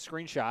a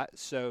screenshot,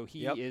 so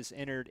he is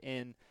entered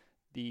in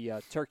the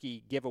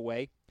turkey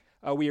giveaway.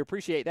 We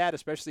appreciate that,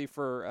 especially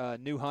for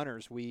new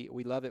hunters. We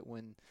love it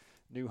when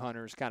new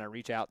hunters kind of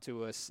reach out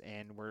to us,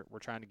 and we're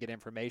trying to get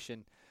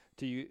information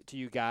to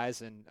you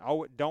guys. And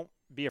don't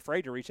be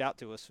afraid to reach out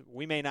to us.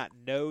 We may not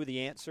know the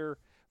answer,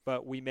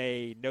 but we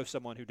may know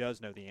someone who does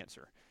know the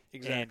answer.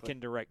 Exactly. And can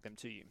direct them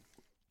to you.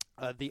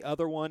 The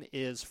other one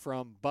is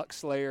from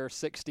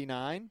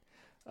Buckslayer69.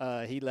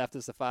 He left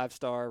us a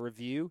 5-star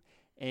review,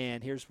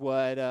 and here's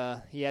what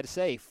he had to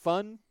say.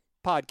 Fun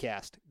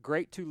podcast.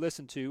 Great to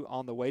listen to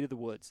on the way to the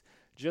woods.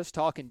 Just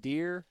talking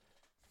deer,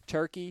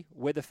 turkey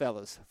with the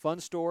fellas. Fun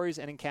stories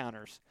and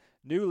encounters.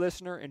 New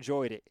listener,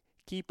 enjoyed it.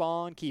 Keep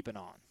on keeping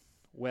on.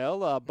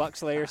 Well,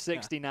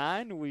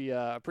 Buckslayer69, we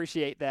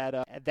appreciate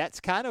that. That's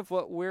kind of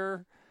what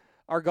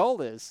our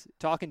goal is,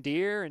 talking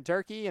deer and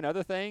turkey and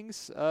other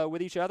things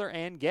with each other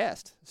and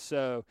guests.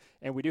 So,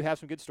 and we do have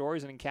some good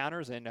stories and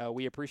encounters, and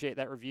we appreciate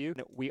that review.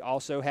 We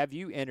also have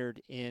you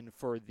entered in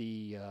for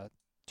the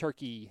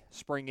turkey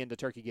spring into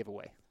turkey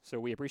giveaway. So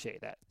we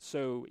appreciate that.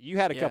 So you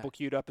had a couple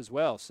queued up as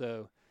well.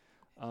 So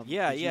there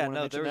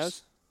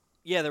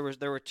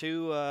were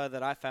two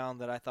that I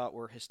found that I thought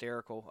were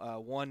hysterical.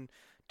 One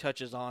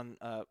touches on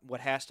what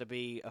has to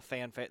be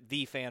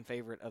the fan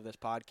favorite of this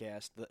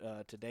podcast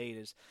to date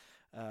is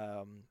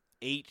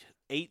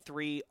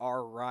 83R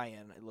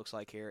Ryan. It looks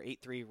like here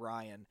 83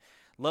 Ryan.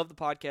 Loved the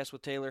podcast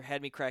with Taylor.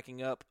 Had me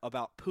cracking up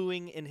about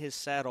pooing in his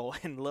saddle,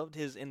 and loved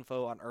his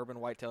info on urban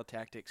whitetail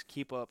tactics.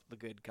 Keep up the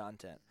good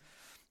content.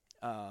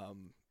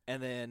 And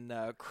then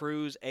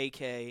Cruz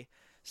AK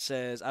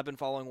says, I've been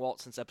following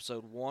Walt since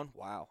episode 1.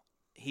 Wow.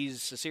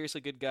 He's a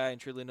seriously good guy and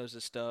truly knows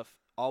his stuff.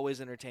 Always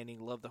entertaining.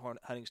 Love the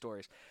hunting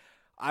stories.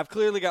 I've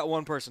clearly got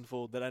one person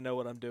fooled that I know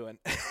what I'm doing.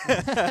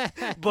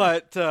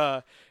 But,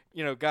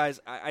 guys,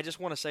 I just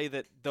want to say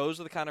that those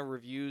are the kind of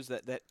reviews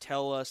that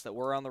tell us that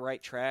we're on the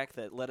right track,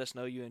 that let us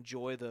know you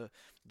enjoy the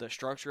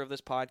structure of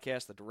this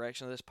podcast, the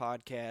direction of this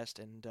podcast.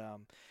 And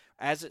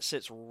as it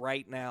sits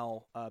right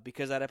now,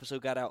 because that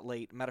episode got out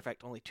late, matter of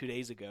fact, only 2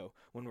 days ago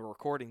when we were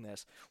recording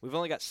this, we've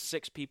only got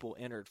 6 people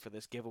entered for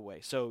this giveaway.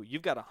 So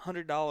you've got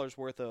 $100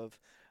 worth of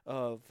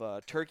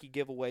turkey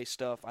giveaway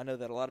stuff. I know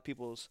that a lot of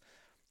people's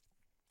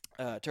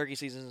turkey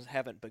seasons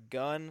haven't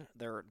begun.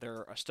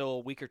 They're still a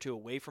week or two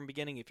away from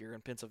beginning. If you're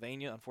in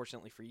Pennsylvania,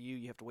 unfortunately for you,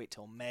 you have to wait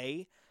till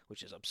May,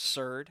 which is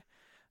absurd.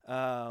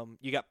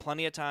 You got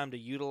plenty of time to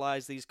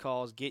utilize these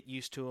calls, get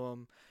used to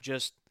them.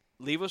 Just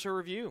leave us a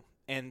review.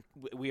 And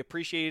we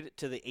appreciate it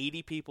to the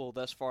 80 people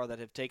thus far that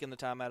have taken the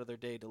time out of their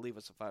day to leave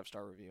us a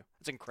 5-star review.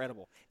 It's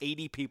incredible.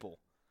 80 people.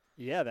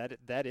 Yeah,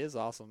 that is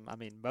awesome. I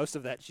mean, most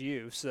of that's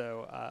you,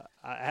 so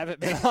I haven't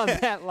been on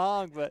that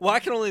long. But well, I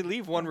can only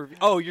leave one review.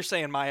 Oh, you're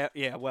saying my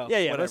yeah.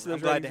 Whatever. Most of those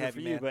I'm glad to have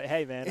you, man. But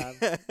hey, man,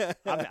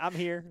 I'm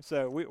here.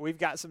 So we've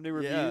got some new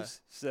reviews. Yeah.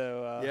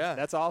 So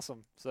that's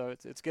awesome. So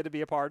it's good to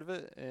be a part of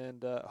it,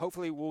 and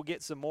hopefully we'll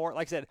get some more.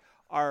 Like I said,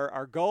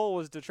 our goal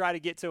was to try to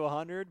get to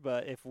 100,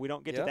 but if we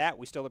don't get to that,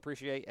 we still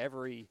appreciate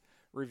every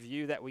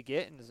review that we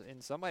get,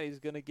 and somebody's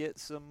going to get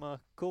some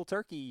cool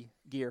turkey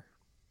gear.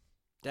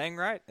 Dang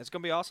right. It's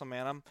going to be awesome,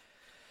 man.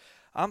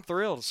 I'm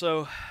thrilled.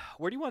 So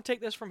where do you want to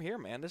take this from here,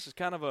 man? This is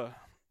kind of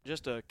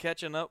just a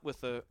catching up with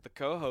the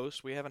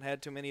co-host. We haven't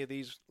had too many of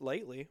these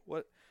lately.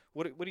 What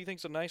do you think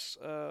is a nice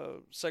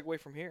segue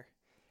from here?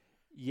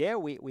 Yeah,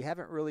 we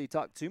haven't really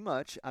talked too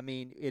much. I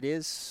mean, it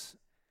is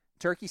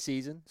turkey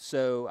season,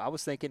 so I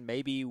was thinking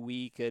maybe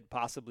we could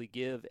possibly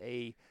give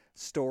a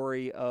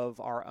story of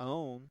our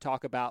own,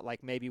 talk about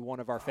like maybe one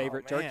of our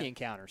favorite turkey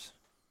encounters.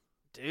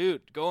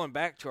 Dude, going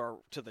back to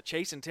the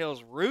Chasing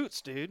Tales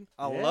roots, dude.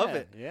 I love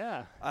it.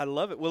 Yeah. I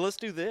love it. Well, let's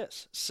do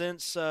this.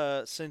 Since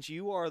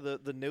you are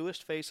the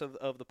newest face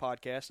of the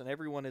podcast and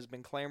everyone has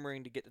been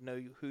clamoring to get to know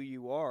who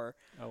you are,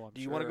 do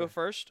you want to go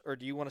first or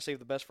do you want to save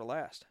the best for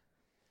last?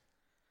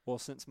 Well,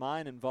 since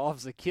mine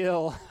involves a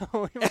kill,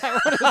 we might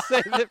want to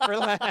save it for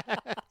last.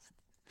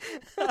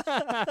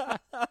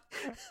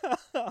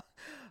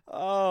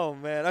 Oh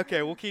man.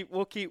 Okay, we'll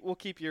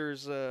keep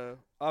yours.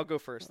 I'll go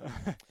first then.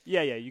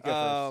 Yeah, you go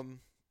first.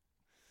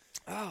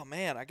 Oh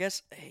man, I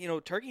guess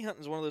turkey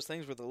hunting is one of those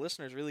things where the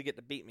listeners really get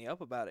to beat me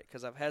up about it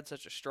because I've had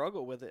such a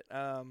struggle with it.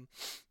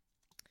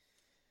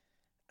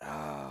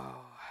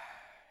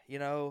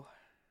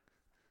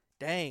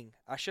 Dang,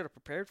 I should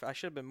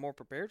have been more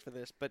prepared for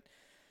this, but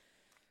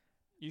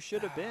you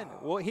should have been.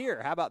 Well,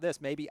 here, how about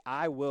this? Maybe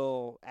I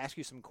will ask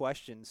you some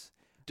questions.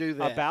 Do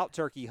that about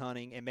turkey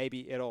hunting, and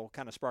maybe it'll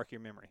kind of spark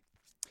your memory.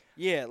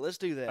 Yeah, let's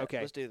do that. Okay,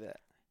 let's do that.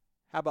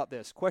 How about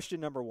this? Question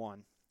number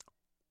 1: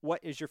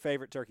 what is your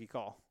favorite turkey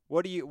call?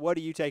 What do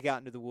you take out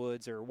into the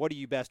woods, or what are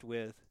you best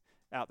with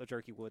out the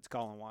turkey woods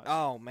calling wise?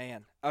 Oh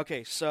man.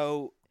 Okay,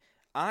 so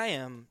I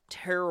am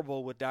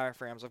terrible with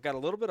diaphragms. I've got a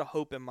little bit of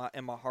hope in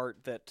my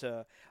heart that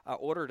I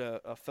ordered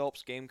a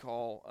Phelps game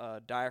call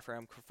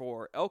diaphragm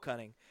for elk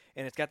hunting,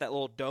 and it's got that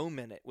little dome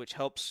in it, which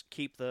helps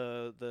keep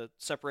the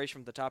separation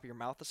from the top of your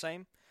mouth the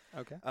same.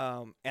 Okay.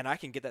 And I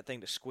can get that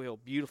thing to squeal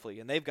beautifully,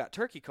 and they've got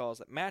turkey calls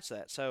that match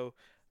that. So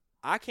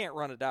I can't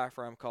run a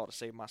diaphragm call to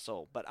save my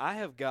soul, but I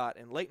have got,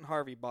 and Leighton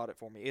Harvey bought it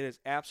for me. It is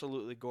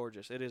absolutely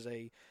gorgeous. It is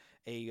a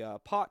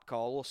pot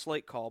call, a little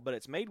slate call, but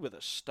it's made with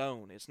a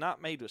stone. It's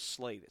not made with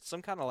slate. It's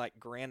some kind of like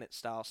granite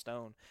style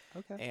stone.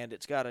 Okay. And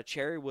it's got a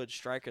cherry wood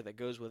striker that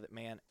goes with it,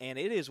 man. And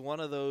it is one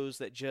of those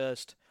that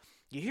just,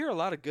 you hear a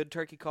lot of good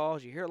turkey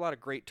calls, you hear a lot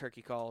of great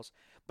turkey calls,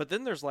 but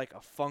then there's like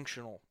a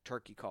functional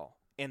turkey call.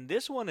 And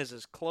this one is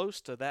as close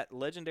to that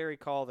legendary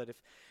call that if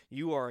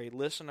you are a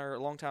listener,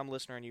 a long-time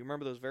listener, and you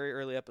remember those very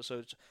early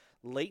episodes,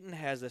 Leighton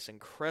has this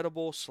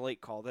incredible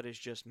slate call that is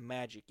just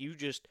magic.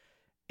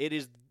 It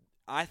is,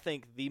 I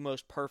think, the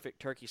most perfect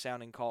turkey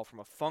sounding call from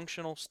a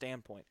functional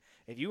standpoint.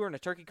 If you were in a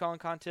turkey calling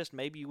contest,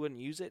 maybe you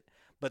wouldn't use it,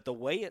 but the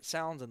way it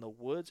sounds in the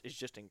woods is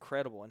just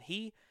incredible. And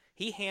he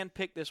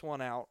handpicked this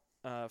one out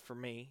for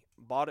me,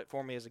 bought it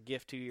for me as a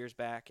gift 2 years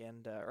back,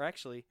 and or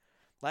actually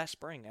last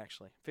spring,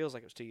 actually. Feels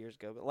like it was 2 years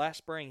ago, but last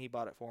spring he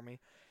bought it for me.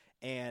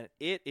 And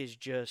it is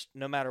just,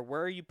 no matter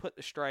where you put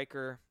the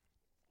striker,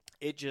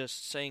 it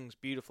just sings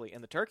beautifully.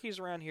 And the turkeys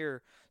around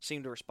here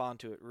seem to respond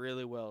to it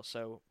really well.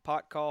 So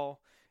pot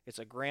call, it's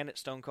a granite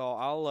stone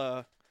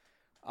call.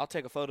 I'll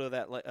take a photo of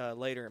that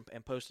later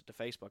and post it to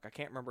Facebook. I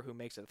can't remember who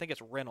makes it. I think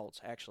it's Reynolds,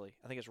 actually.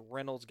 I think it's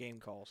Reynolds Game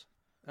Calls.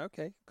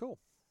 Okay, cool.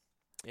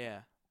 Yeah.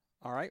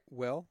 All right,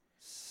 well,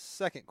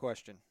 second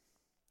question.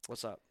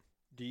 What's up?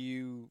 Do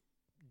you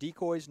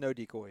decoys, no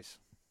decoys?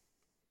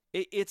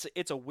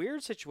 It's a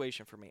weird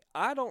situation for me.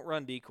 I don't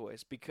run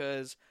decoys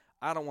because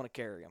I don't want to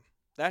carry them.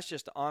 That's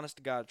just the honest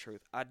to God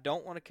truth. I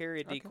don't want to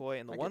carry a decoy,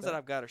 and the ones that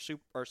I've got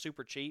are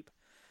super cheap.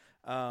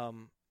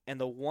 And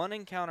the one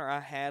encounter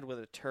I had with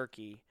a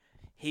turkey,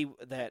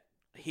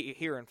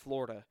 here in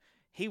Florida,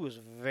 he was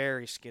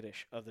very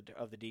skittish of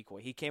the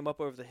decoy. He came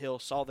up over the hill,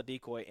 saw the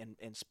decoy,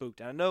 and spooked.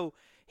 And I know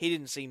he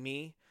didn't see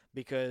me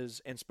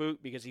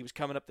spooked because he was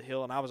coming up the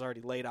hill, and I was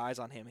already laid eyes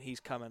on him. And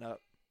he's coming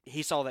up.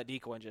 He saw that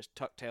decoy and just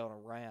tucked tail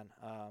and ran.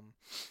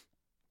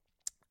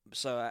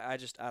 So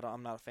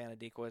I'm not a fan of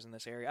decoys in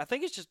this area. I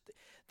think it's just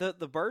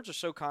the birds are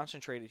so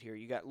concentrated here.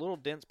 You got little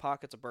dense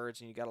pockets of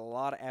birds, and you got a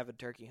lot of avid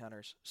turkey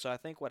hunters. So I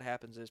think what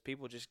happens is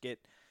people just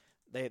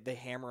they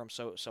hammer them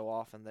so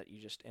often that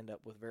you just end up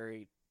with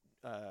very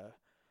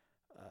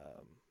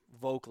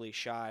vocally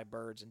shy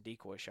birds and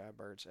decoy shy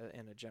birds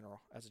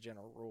as a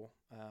general rule.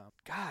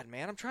 God,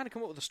 man, I'm trying to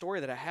come up with a story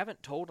that I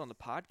haven't told on the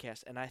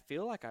podcast, and I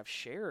feel like I've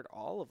shared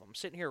all of them. I'm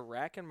sitting here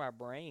racking my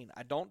brain.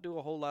 I don't do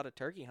a whole lot of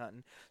turkey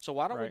hunting, so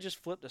why don't we just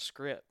flip the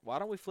script? Why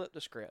don't we flip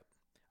the script?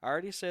 I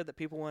already said that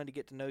people wanted to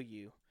get to know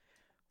you.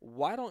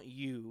 Why don't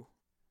you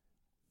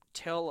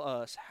tell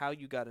us how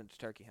you got into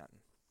turkey hunting?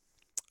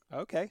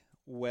 Okay,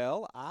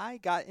 well, I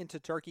got into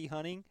turkey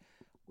hunting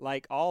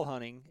like all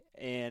hunting,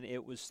 and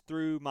it was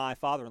through my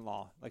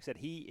father-in-law. Like I said,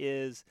 he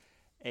is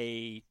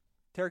a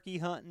turkey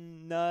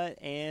hunting nut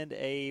and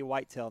a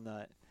whitetail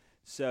nut.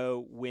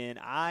 So when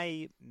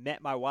I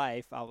met my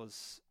wife, I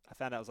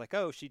found out, I was like,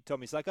 she told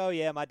me, it's like, oh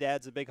yeah, my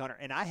dad's a big hunter.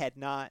 And I had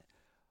not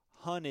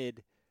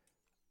hunted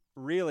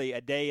really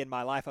a day in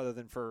my life other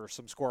than for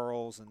some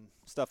squirrels and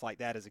stuff like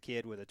that as a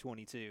kid with a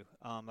 22.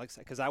 Like I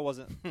said, because I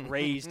wasn't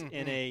raised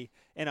in a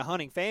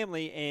hunting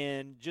family,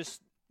 and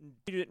just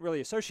didn't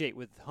really associate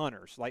with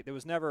hunters. Like there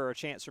was never a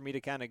chance for me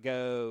to kind of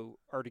go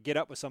or to get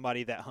up with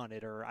somebody that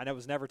hunted, or I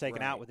was never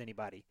taken out with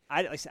anybody.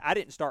 I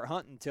didn't start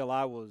hunting until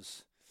I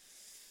was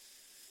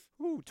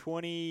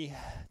 20,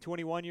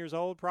 21 years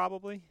old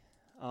probably.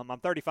 I'm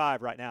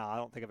 35 right now. I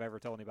don't think I've ever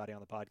told anybody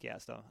on the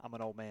podcast. I'm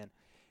an old man.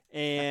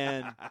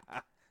 And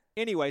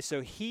anyway,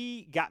 so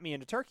he got me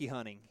into turkey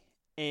hunting,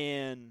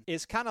 and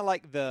it's kind of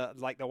like the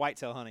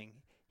whitetail hunting.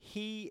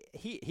 He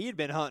had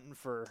been hunting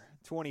for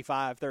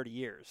 25, 30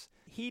 years.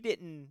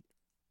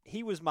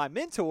 He was my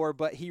mentor,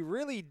 but he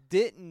really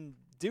didn't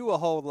do a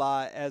whole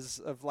lot as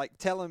of like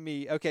telling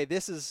me, okay,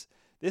 this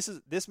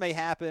may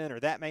happen or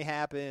that may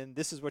happen.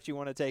 This is what you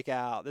want to take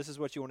out. This is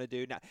what you want to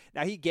do.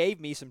 Now he gave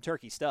me some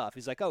turkey stuff.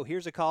 He's like, oh,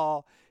 here's a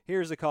call.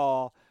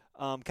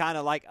 Kind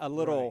of like a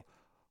little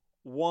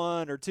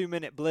 1 or 2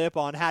 minute blip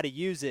on how to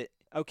use it.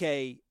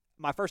 Okay,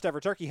 my first ever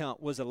turkey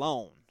hunt was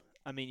alone.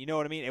 I mean, you know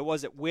what I mean? It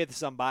wasn't with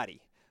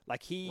somebody.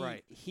 Like he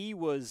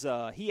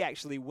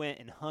actually went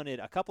and hunted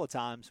a couple of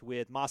times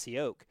with Mossy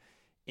Oak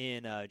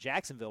in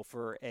Jacksonville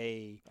for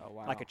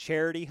like a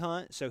charity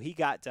hunt. So he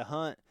got to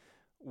hunt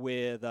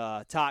with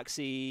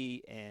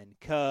Toxie and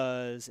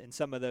Cuz and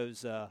some of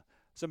those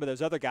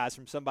other guys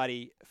from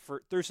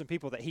through some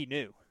people that he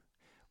knew,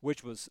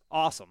 which was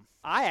awesome.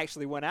 I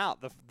actually went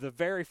out the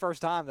very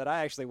first time that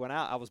I actually went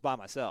out. I was by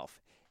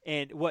myself.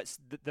 And what's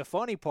the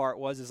funny part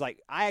is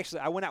like I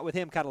went out with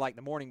him kind of like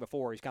the morning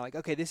before. He's kind of like,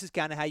 okay, this is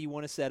kind of how you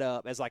want to set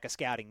up as like a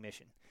scouting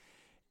mission.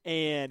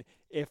 And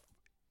if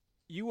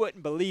you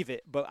wouldn't believe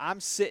it, but I'm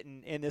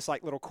sitting in this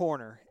like little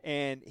corner,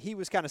 and he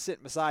was kind of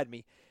sitting beside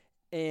me,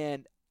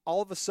 and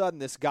all of a sudden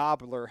this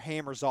gobbler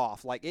hammers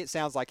off. Like, it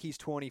sounds like he's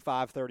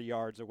 25, 30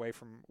 yards away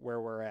from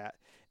where we're at.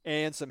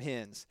 And some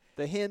hens.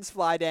 The hens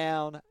fly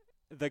down.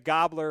 The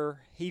gobbler,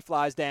 he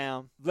flies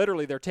down.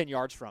 Literally, they're 10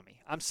 yards from me.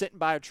 I'm sitting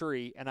by a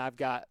tree, and I've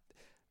got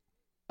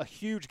a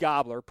huge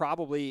gobbler,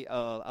 probably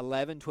a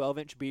 11,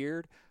 12-inch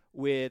beard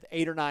with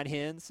 8 or 9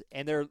 hens,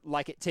 and they're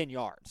like at 10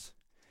 yards.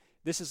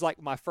 This is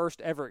like my first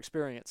ever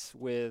experience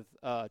with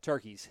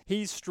turkeys.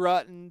 He's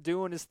strutting,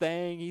 doing his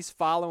thing. He's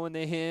following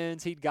the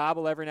hens. He'd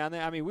gobble every now and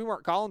then. I mean, we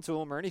weren't calling to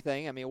him or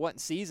anything. I mean, it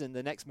wasn't season.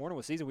 The next morning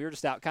was season. We were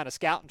just out kind of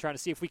scouting, trying to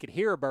see if we could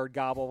hear a bird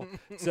gobble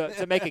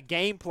to make a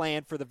game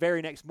plan for the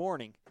very next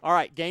morning. All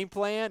right, game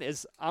plan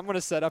is I'm going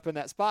to set up in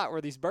that spot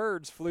where these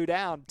birds flew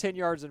down 10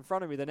 yards in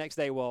front of me the next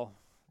day. Well,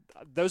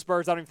 those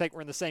birds, I don't even think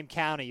were in the same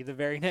county the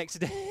very next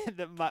day,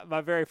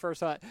 my very first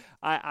hunt.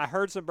 I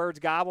heard some birds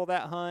gobble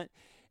that hunt.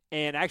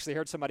 And actually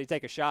heard somebody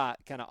take a shot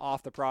kind of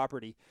off the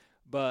property,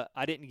 but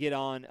I didn't get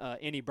on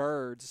any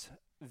birds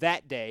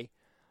that day.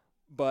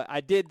 But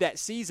I did that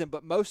season,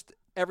 but most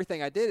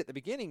everything I did at the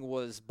beginning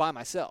was by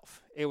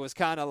myself. It was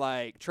kind of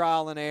like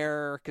trial and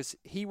error because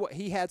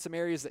he had some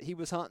areas that he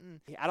was hunting.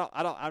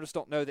 I just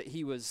don't know that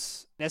he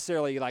was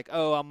necessarily like,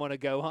 oh, I'm going to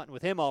go hunting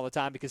with him all the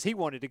time, because he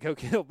wanted to go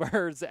kill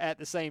birds at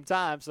the same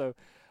time. So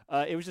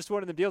it was just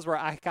one of the deals where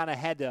I kind of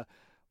had to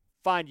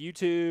find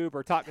YouTube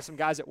or talk to some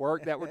guys at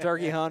work that were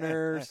turkey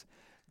hunters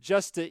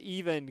just to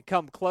even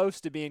come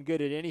close to being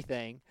good at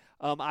anything.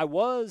 I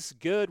was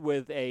good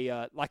with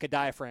a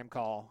diaphragm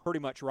call pretty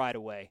much right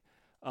away.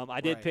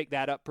 I did pick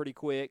that up pretty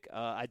quick.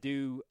 I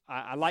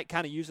like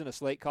kind of using a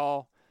slate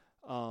call.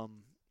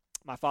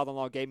 My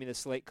father-in-law gave me the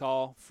slate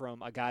call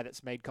from a guy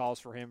that's made calls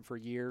for him for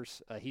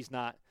years. He's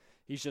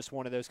just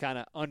one of those kind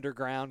of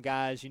underground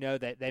guys,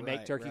 that they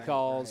make turkey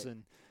calls,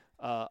 and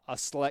a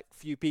select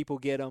few people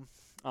get them.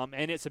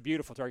 And it's a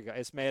beautiful turkey call.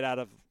 It's made out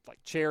of like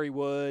cherry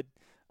wood.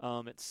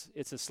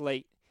 It's a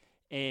slate,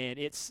 and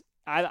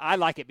I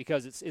like it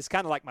because it's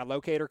kind of like my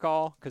locator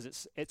call,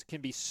 because it can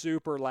be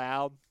super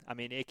loud. I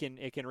mean, it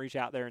can reach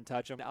out there and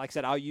touch them. Like I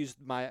said, I'll use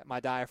my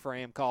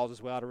diaphragm calls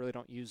as well.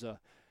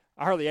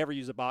 I hardly ever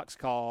use a box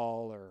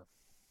call or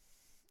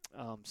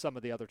some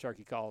of the other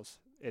turkey calls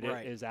it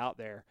is out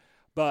there.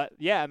 But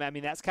yeah, I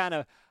mean that's kind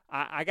of.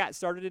 I got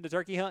started into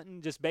turkey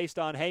hunting just based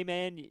on, hey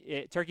man,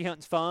 turkey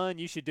hunting's fun.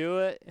 You should do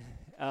it.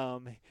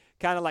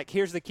 Kind of like,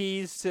 here's the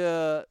keys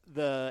to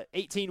the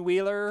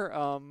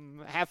 18-wheeler.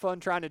 Have fun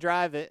trying to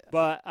drive it.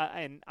 But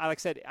like I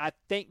said, I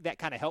think that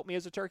kind of helped me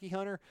as a turkey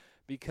hunter,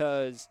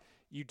 because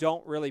you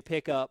don't really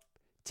pick up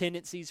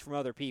tendencies from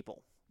other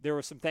people. There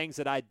were some things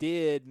that I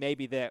did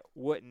maybe that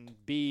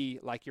wouldn't be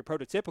like your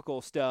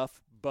prototypical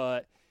stuff,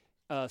 but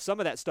some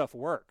of that stuff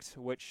worked,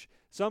 which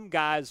some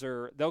guys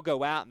they'll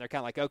go out and they're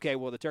kind of like, okay,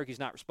 well, the turkey's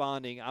not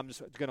responding. I'm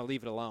just going to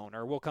leave it alone,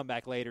 or we'll come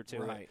back later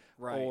to it.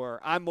 Right. Or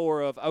I'm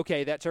more of,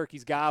 okay, that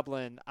turkey's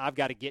gobbling. I've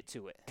got to get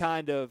to it.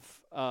 Kind of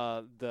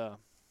how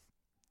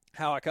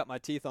I cut my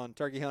teeth on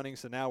turkey hunting.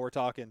 So now we're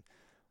talking,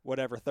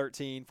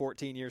 13,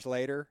 14 years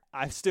later.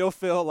 I still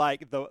feel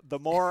like the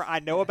more I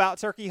know about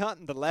turkey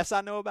hunting, the less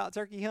I know about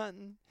turkey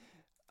hunting.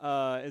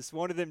 It's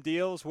one of them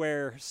deals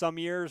where some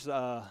years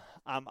I'm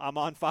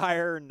on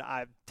fire and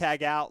I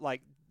tag out like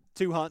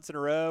 2 hunts in a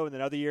row, and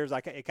then other years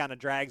it kind of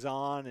drags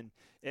on, and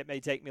it may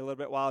take me a little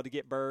bit while to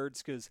get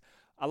birds, because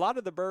a lot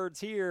of the birds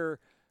here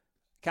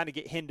kind of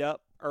get henned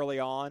up early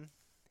on.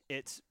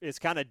 It's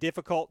kind of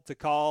difficult to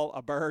call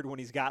a bird when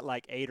he's got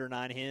like 8 or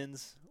 9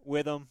 hens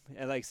with him.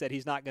 And like I said,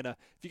 he's not going to,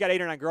 if you got 8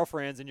 or 9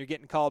 girlfriends and you're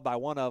getting called by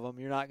one of them,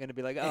 you're not going to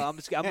be like, oh, I'm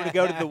going to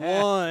go to the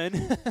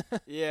one.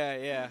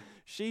 Yeah.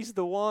 She's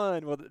the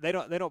one. Well, they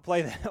don't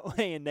play that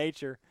way in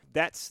nature.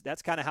 That's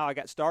kind of how I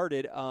got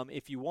started.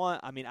 If you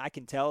want, I mean, I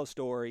can tell a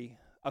story,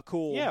 a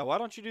cool why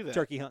don't you do that?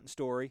 Turkey hunting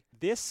story.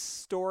 This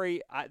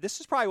story, this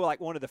is probably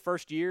like one of the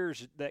first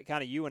years that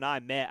kind of you and I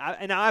met.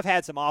 And I've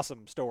had some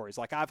awesome stories.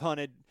 Like I've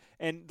hunted,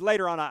 and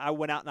later on I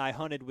went out and I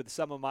hunted with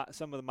some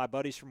of my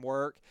buddies from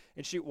work.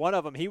 And one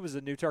of them, he was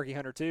a new turkey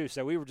hunter too.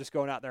 So we were just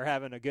going out there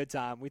having a good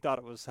time. We thought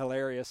it was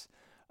hilarious.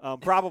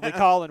 Probably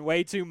calling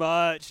way too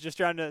much, just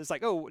trying to, it's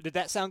like, oh, did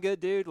that sound good,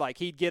 dude? Like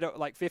he'd get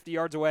like 50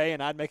 yards away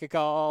and I'd make a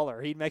call,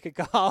 or he'd make a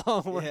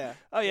call. Yeah.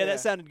 Oh yeah,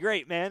 that sounded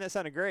great, man. That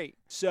sounded great.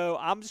 So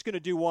I'm just going to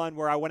do one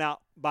where I went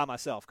out by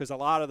myself, because a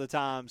lot of the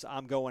times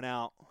I'm going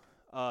out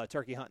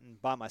turkey hunting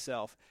by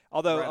myself.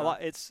 Although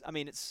it's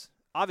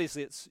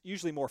obviously it's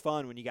usually more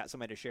fun when you got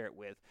somebody to share it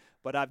with.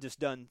 But I've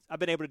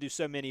been able to do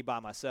so many by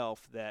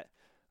myself that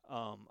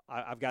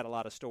I've got a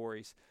lot of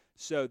stories.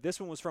 So this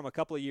one was from a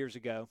couple of years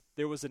ago.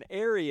 There was an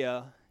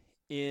area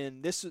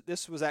in this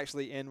was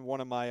actually in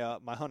one of my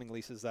my hunting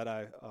leases that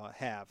I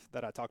have,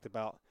 that I talked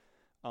about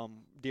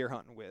deer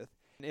hunting with.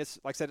 And it's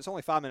like I said, it's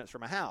only 5 minutes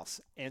from my house.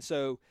 And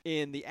so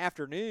in the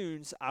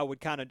afternoons, I would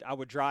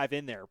drive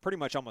in there pretty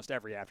much almost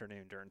every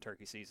afternoon during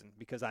turkey season,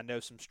 because I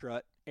know some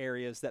strut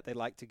areas that they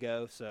like to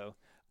go. So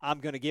I'm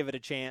going to give it a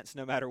chance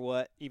no matter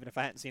what. Even if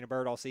I hadn't seen a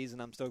bird all season,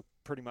 I'm still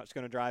pretty much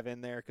going to drive in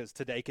there, because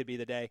today could be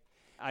the day.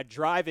 I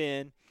drive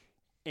in,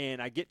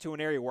 and I get to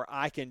an area where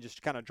I can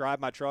just kind of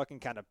drive my truck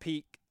and kind of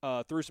peek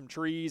through some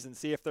trees and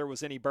see if there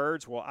was any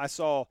birds. Well, I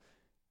saw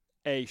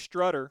a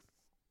strutter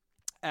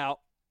out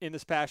in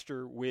this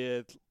pasture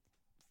with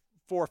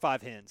 4 or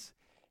 5 hens.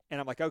 And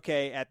I'm like,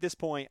 okay, at this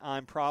point,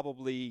 I'm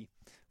probably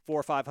 400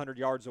 or 500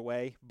 yards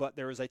away, but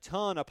there is a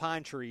ton of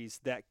pine trees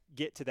that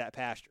get to that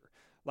pasture.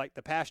 Like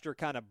the pasture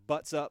kind of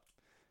butts up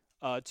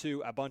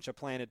to a bunch of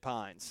planted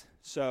pines.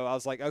 So I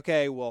was like,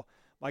 okay, well,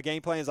 my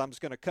game plan is I'm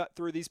just going to cut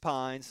through these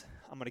pines.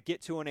 I'm going to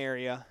get to an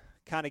area,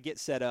 kind of get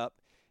set up,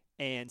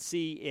 and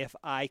see if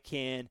I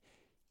can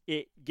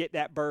get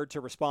that bird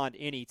to respond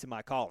any to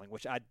my calling,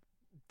 which I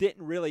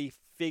didn't really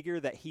figure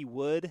that he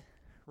would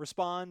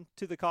respond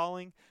to the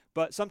calling.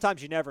 But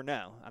sometimes you never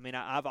know. I mean,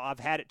 I've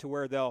had it to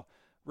where they'll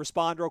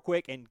respond real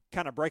quick and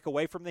kind of break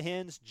away from the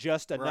hens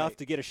just enough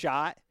to get a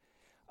shot.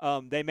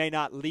 They may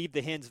not leave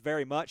the hens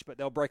very much, but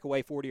they'll break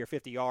away 40 or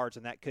 50 yards,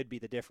 and that could be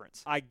the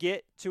difference. I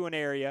get to an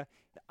area.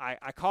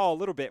 I call a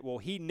little bit. Well,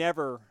 he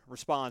never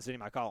responds to any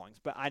of my callings,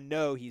 but I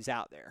know he's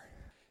out there.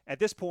 At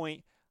this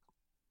point,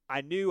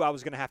 I knew I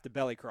was going to have to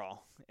belly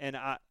crawl. And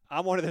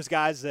I'm one of those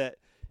guys that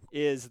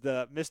is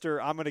the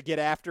Mr. I'm going to get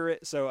after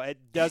it, so it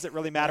doesn't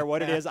really matter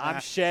what it is. I'm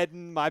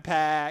shedding my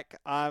pack.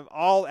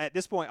 At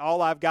this point,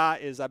 all I've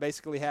got is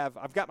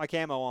I've got my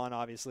camo on,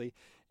 obviously,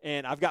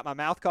 and I've got my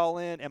mouth call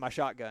in and my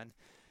shotgun.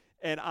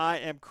 And I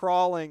am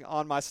crawling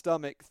on my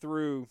stomach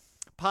through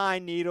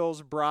pine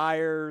needles,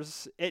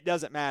 briars. It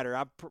doesn't matter.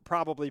 I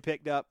probably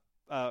picked up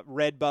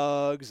red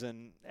bugs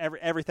and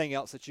everything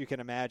else that you can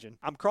imagine.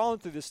 I'm crawling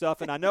through this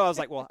stuff, and I know I was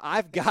like, well,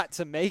 I've got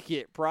to make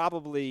it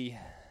probably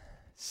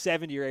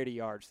 70 or 80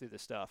 yards through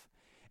this stuff.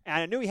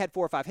 And I knew he had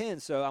 4 or 5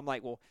 hens, so I'm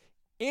like, well,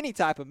 any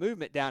type of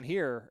movement down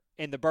here,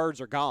 and the birds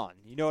are gone.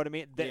 You know what I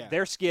mean?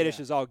 They're skittish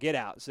as all get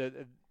out. So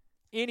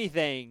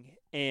anything,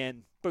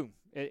 and boom,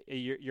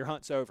 your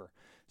hunt's over.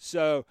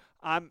 So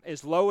I'm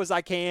as low as I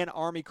can,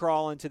 army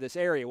crawling to this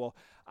area. Well,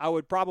 I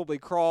would probably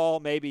crawl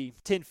maybe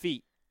 10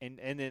 feet,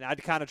 and then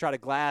I'd kind of try to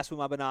glass with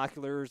my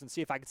binoculars and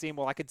see if I could see him.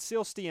 Well, I could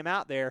still see him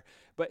out there,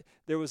 but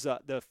there was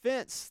the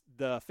fence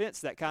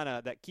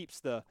that keeps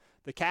the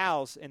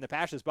cows in the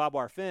pastures, barbed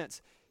wire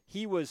fence.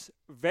 He was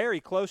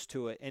very close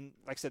to it, and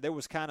like I said, there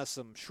was kind of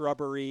some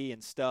shrubbery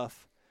and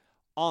stuff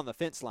on the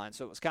fence line,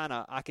 so it was kind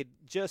of, I could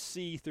just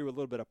see through a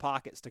little bit of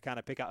pockets to kind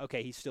of pick out,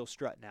 okay, he's still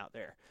strutting out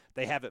there.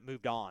 They haven't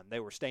moved on. They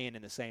were staying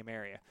in the same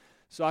area.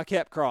 So I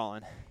kept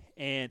crawling,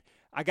 and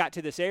I got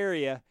to this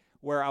area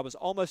where I was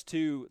almost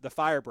to the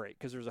fire break,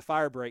 because there was a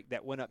fire break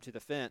that went up to the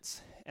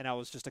fence, and I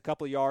was just a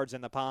couple of yards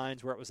in the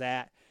pines where it was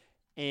at,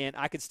 and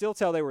I could still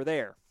tell they were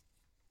there.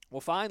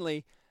 Well,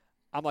 finally,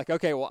 I'm like,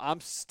 okay, well,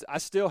 I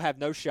still have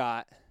no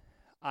shot.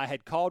 I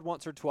had called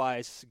once or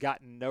twice,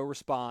 gotten no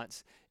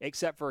response,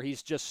 except for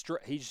he's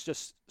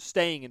just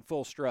staying in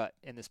full strut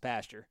in this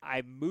pasture.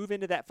 I move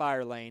into that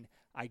fire lane.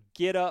 I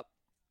get up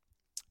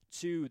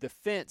to the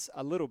fence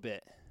a little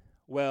bit.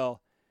 Well,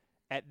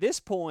 at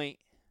this point,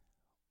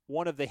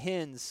 one of the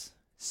hens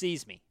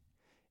sees me,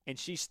 and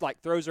she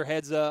like throws her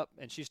heads up,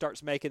 and she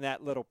starts making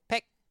that little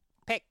peck,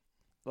 peck,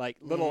 like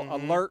little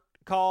alert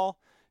call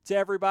to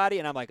everybody.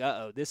 And I'm like,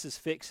 uh-oh, this is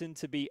fixing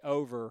to be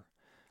over.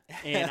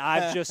 And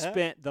I've just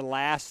spent the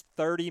last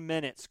 30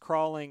 minutes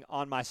crawling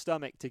on my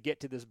stomach to get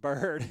to this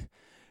bird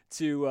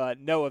to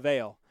no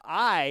avail.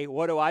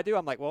 What do?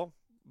 I'm like, well,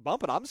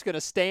 bumping, I'm just going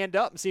to stand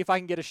up and see if I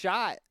can get a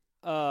shot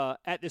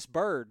at this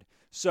bird.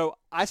 So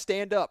I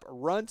stand up,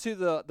 run to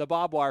the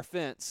barbed wire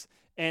fence,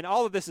 and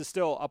all of this is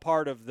still a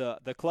part of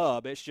the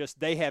club. It's just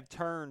they have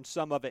turned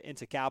some of it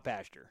into cow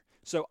pasture.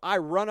 So I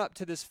run up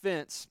to this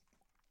fence,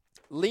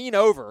 lean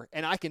over,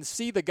 and I can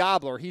see the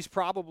gobbler. He's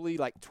probably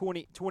like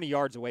 20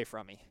 yards away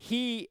from me.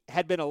 He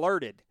had been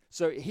alerted,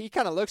 so he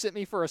kind of looks at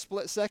me for a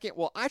split second.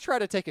 Well, I try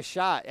to take a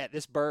shot at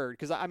this bird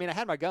because, I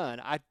had my gun.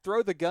 I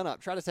throw the gun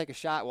up, try to take a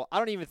shot. Well, I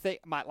don't even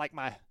think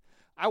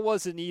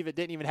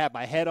didn't even have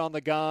my head on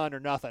the gun or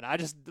nothing. I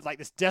just, like,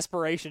 this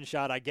desperation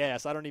shot, I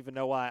guess. I don't even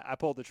know why I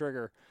pulled the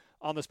trigger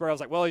on this bird. I was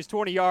like, well, he's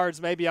 20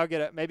 yards. Maybe I'll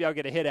get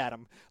a hit at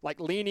him. Like,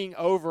 leaning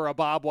over a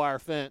barbed wire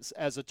fence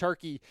as a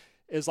turkey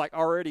is like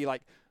already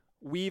like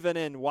weaving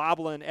and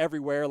wobbling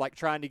everywhere, like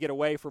trying to get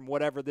away from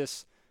whatever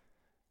this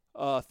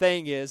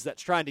thing is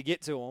that's trying to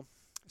get to him.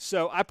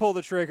 So I pull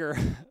the trigger,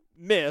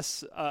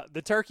 miss.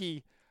 The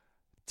turkey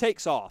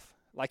takes off.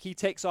 Like, he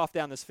takes off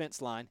down this fence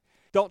line.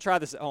 Don't try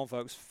this at home,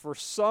 folks. For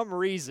some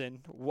reason,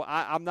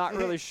 I'm not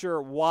really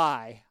sure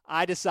why,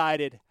 I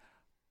decided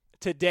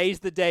today's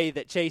the day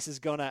that Chase is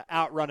going to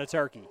outrun a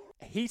turkey.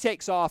 He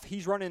takes off.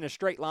 He's running in a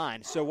straight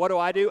line. So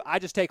what do? I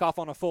just take off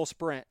on a full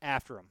sprint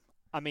after him.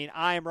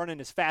 I am running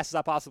as fast as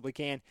I possibly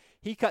can.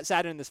 He cuts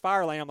out in this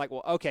fire lane. I'm like,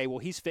 well, okay,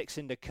 he's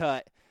fixing to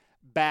cut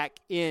back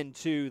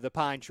into the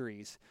pine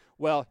trees.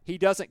 Well, he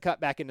doesn't cut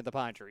back into the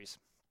pine trees.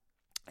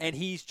 And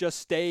he just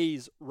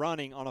stays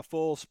running on a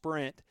full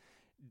sprint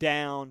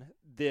down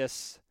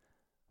this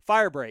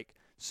fire break.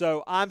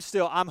 So I'm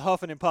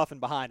huffing and puffing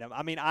behind him.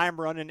 I'm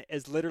running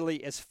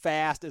literally as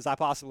fast as I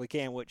possibly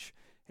can, which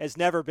has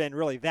never been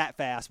really that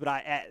fast.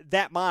 But at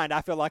that mind,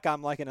 I feel like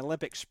I'm like an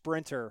Olympic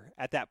sprinter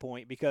at that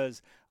point,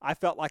 because I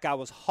felt like I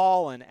was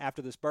hauling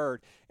after this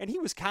bird. And he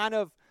was kind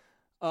of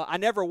I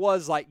never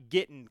was like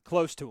getting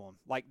close to him.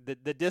 Like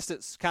the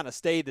distance kind of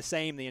stayed the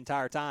same the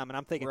entire time. And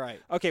I'm thinking, Right.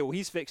 okay, well,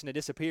 he's fixing to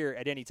disappear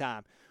at any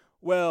time.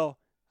 Well,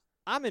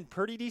 I'm in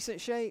pretty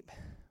decent shape,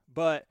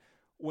 but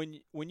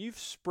when you've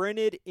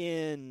sprinted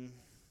in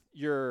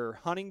your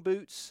hunting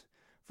boots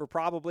for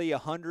probably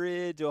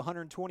 100 to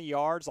 120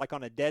 yards, like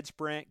on a dead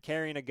sprint,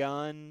 carrying a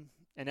gun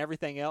and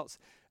everything else,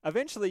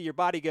 eventually your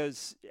body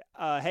goes,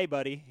 hey,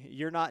 buddy,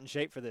 you're not in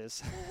shape for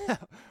this.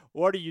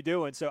 What are you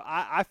doing? So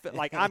I feel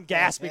like I'm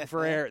gasping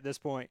for air at this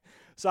point.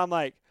 So I'm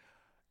like,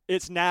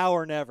 it's now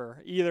or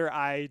never. Either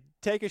I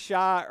take a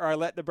shot or I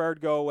let the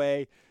bird go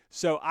away.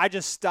 So I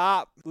just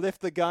stop,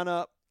 lift the gun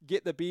up,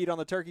 get the bead on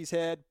the turkey's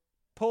head,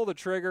 pull the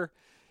trigger,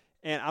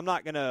 and I'm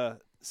not going to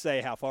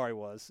say how far he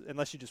was,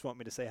 unless you just want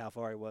me to say how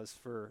far he was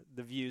for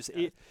the views.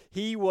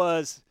 He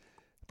was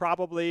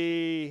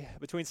probably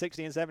between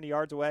 60 and 70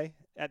 yards away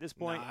at this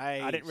point.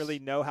 Nice. I didn't really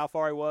know how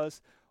far he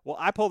was. Well,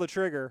 I pull the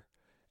trigger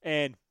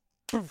and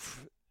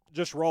poof,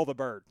 just roll the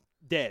bird.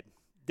 Dead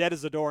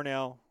as a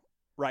doornail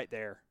right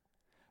there.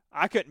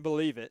 I couldn't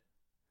believe it.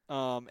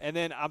 And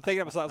then I'm thinking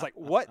to myself, I was like,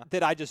 what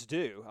did I just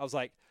do? I was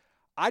like,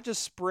 I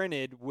just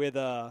sprinted with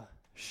a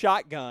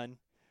shotgun,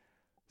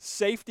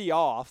 safety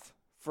off,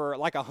 for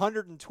like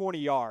 120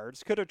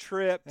 yards, could have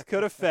tripped,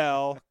 could have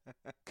fell,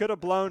 could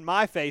have blown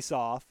my face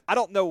off. I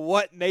don't know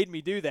what made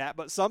me do that,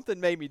 but something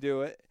made me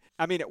do it.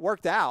 I mean, it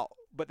worked out,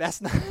 but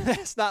that's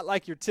not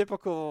like your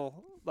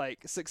typical like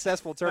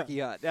successful turkey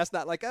hunt. That's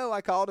not like, oh,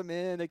 I called him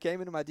in, they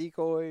came into my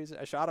decoys,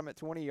 I shot him at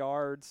 20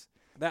 yards.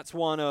 That's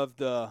one of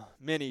the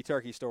many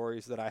turkey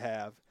stories that I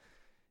have.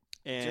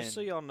 And just so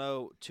y'all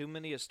know, too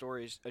many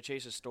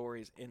Chase's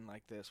stories end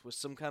like this, with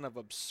some kind of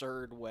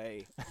absurd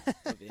way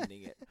of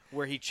ending it,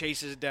 where he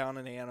chases down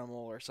an animal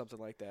or something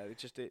like that.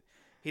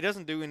 He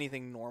doesn't do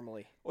anything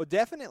normally. Well,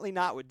 definitely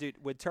not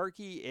with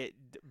turkey. It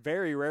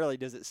very rarely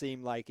does it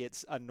seem like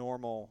it's a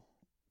normal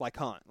like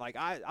hunt. Like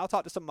I'll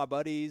talk to some of my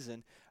buddies,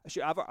 and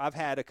I've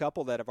had a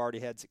couple that have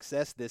already had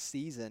success this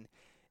season.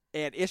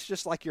 And it's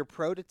just like your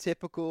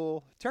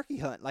prototypical turkey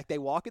hunt. Like they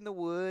walk in the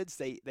woods,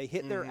 they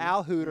hit their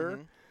owl hooter.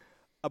 Mm-hmm.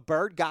 A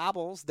bird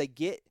gobbles, they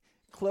get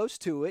close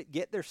to it,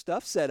 get their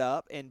stuff set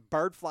up, and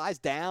bird flies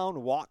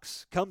down,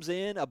 comes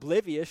in,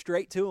 oblivious,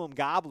 straight to them,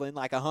 gobbling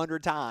like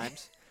 100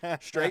 times,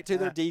 straight to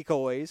their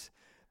decoys.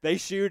 They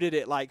shoot it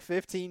at like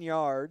 15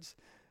 yards.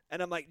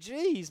 And I'm like,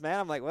 geez, man.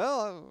 I'm like,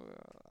 well,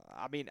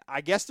 I mean, I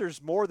guess there's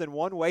more than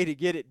one way to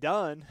get it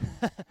done.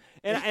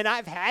 and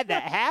I've had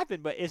that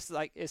happen, but it's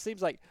like, it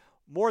seems like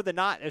more than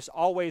not, there's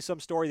always some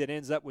story that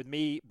ends up with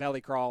me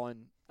belly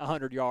crawling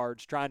 100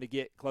 yards, trying to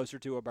get closer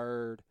to a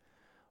bird,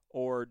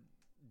 or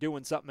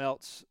doing something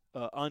else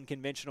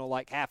unconventional,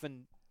 like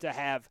having to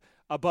have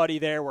a buddy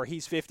there where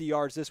he's 50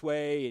 yards this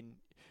way and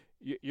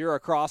you're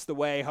across the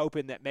way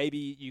hoping that maybe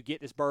you get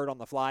this bird on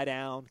the fly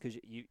down because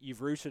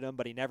you've roosted him,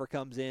 but he never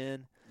comes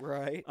in.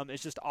 Right.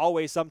 It's just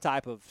always some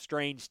type of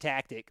strange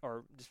tactic,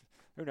 or just,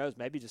 who knows,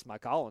 maybe just my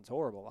calling's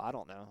horrible. I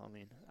don't know. I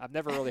mean, I've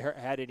never really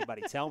had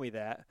anybody tell me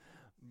that,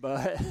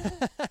 but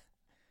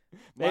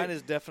mine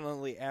is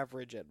definitely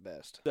average at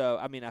best. So,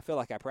 I mean, I feel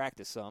like I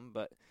practice some,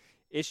 but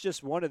it's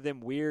just one of them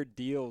weird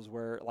deals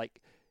where,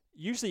 like,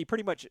 usually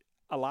pretty much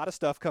a lot of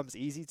stuff comes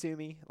easy to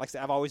me. Like I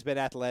said, I've always been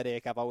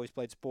athletic. I've always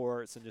played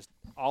sports, and just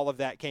all of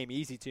that came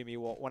easy to me.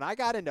 Well, when I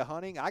got into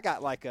hunting, I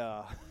got like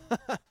a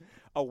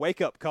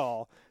wake-up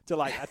call to,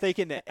 like,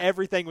 thinking that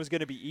everything was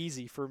going to be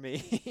easy for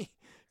me.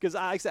 Because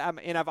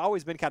I've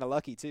always been kind of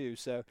lucky, too.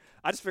 So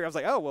I just figured, I was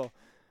like, oh, well,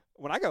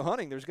 when I go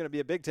hunting, there's going to be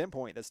a big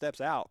 10-point that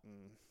steps out,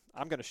 and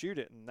I'm going to shoot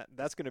it, and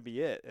that's going to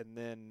be it. And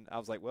then I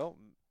was like, well,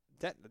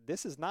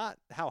 this is not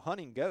how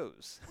hunting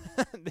goes.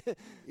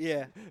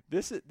 Yeah,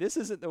 this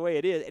isn't the way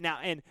it is now.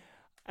 And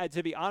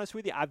to be honest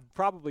with you, I've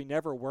probably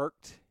never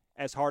worked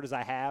as hard as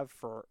I have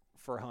for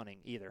hunting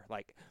either.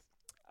 Like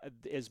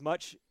as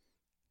much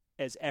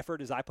as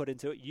effort as I put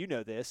into it, you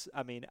know this.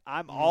 I mean,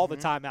 I'm all the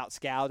time out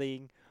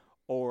scouting,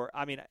 or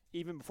I mean,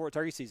 even before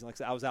turkey season, like I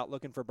said, I was out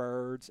looking for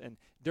birds, and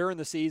during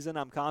the season,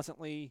 I'm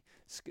constantly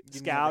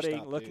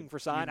scouting, looking for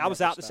signs. I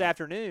was out this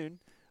afternoon,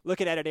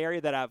 looking at an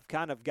area that I've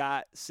kind of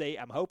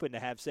I'm hoping to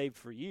have saved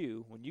for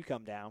you when you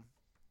come down.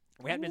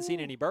 We hadn't been seeing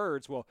any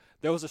birds. Well,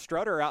 there was a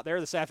strutter out there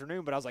this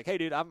afternoon, but I was like, hey,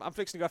 dude, I'm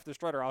fixing to go after the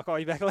strutter. I'll call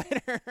you back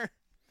later.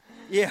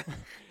 Yeah.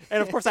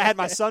 And, of course, I had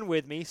my son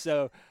with me,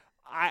 so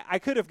I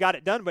could have got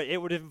it done, but it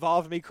would have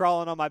involved me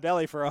crawling on my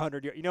belly for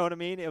 100 yards. You know what I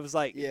mean? It was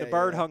like the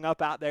bird hung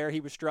up out there.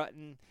 He was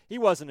strutting. He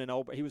wasn't an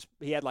old, but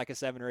he had like a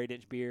 7 or 8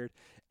 inch beard.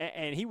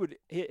 And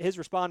his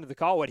response to the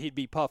call he'd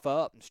be puff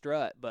up and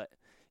strut, but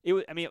it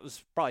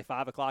was probably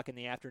 5 o'clock in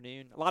the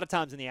afternoon. A lot of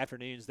times in the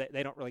afternoons,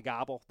 they don't really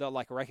gobble. They'll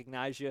like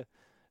recognize you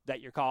that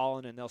you're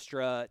calling, and they'll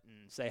strut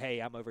and say, hey,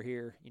 I'm over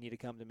here. You need to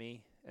come to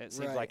me. It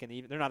seems like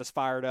they're not as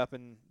fired up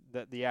in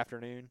the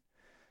afternoon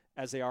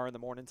as they are in the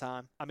morning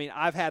time. I mean,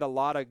 I've had a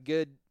lot of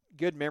good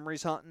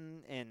memories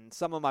hunting, and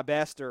some of my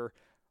best are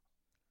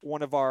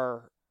one of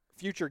our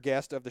future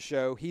guests of the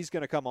show. He's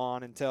going to come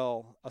on and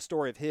tell a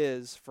story of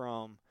his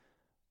from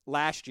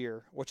last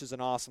year, which is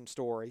an awesome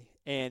story.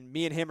 And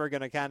me and him are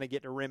going to kind of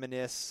get to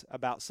reminisce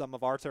about some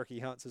of our turkey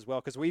hunts as well,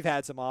 because we've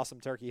had some awesome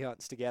turkey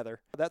hunts together.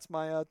 That's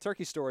my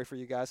turkey story for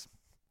you guys.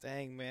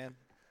 Dang, man.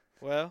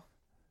 Well,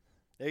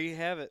 there you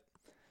have it.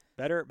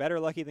 Better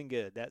lucky than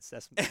good. That's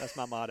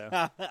my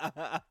motto.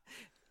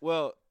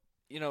 Well,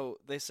 you know,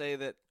 they say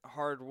that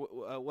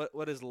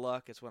what is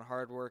luck? It's when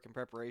hard work and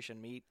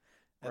preparation meet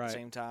at the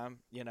same time,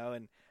 you know.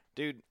 And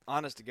dude,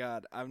 honest to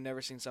God, I've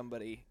never seen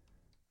somebody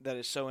that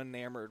is so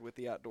enamored with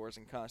the outdoors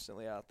and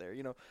constantly out there.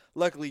 You know,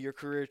 luckily your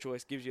career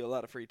choice gives you a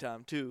lot of free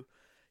time too.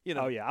 You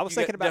know, oh yeah, I was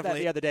thinking about that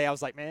the other day. I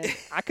was like, man,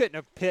 I couldn't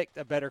have picked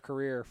a better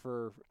career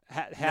for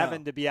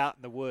having to be out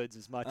in the woods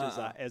as much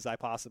as I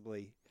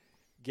possibly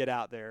get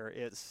out there.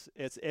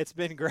 It's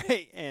been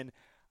great, and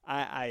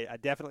I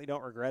definitely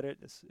don't regret it.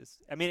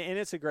 I mean, and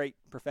it's a great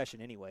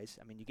profession anyways.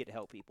 I mean, you get to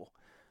help people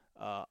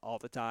all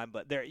the time,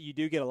 but there you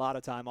do get a lot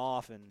of time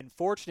off. And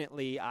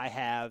fortunately, I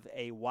have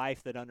a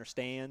wife that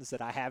understands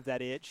that I have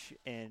that itch,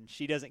 and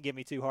she doesn't give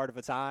me too hard of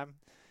a time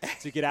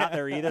to get out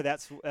there either.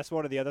 That's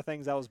one of the other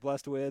things I was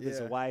blessed with is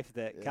a wife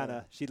that kind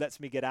of she lets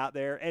me get out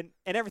there, and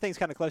everything's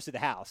kind of close to the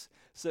house.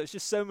 So it's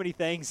just so many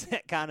things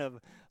that kind of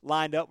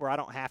lined up where I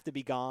don't have to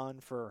be gone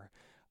for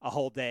a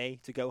whole day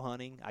to go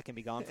hunting. I can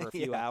be gone for a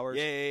few hours.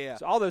 Yeah.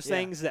 So all those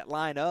things that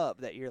line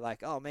up that you're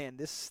like, oh man,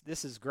 this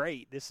is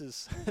great. This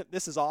is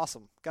this is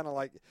awesome. Kind of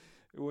like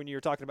when you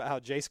were talking about how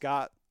Jay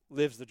Scott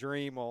lives the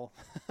dream. Well,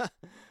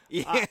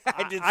 I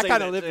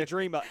kind of live the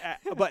dream,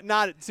 but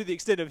not to the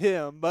extent of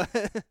him. But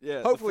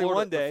hopefully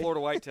one day, the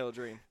Florida whitetail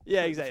dream.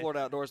 Yeah, exactly. The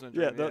Florida outdoorsman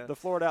dream. Yeah, the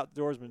Florida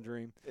outdoorsman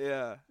dream.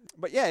 Yeah.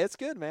 But yeah, it's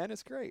good, man.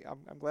 It's great.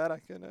 I'm glad I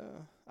can.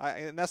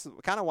 And that's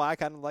kind of why I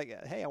kind of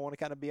like. Hey, I want to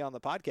kind of be on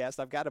the podcast.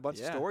 I've got a bunch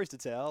of stories to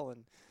tell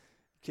and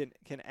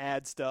can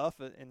add stuff,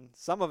 and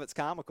some of it's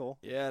comical.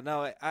 Yeah.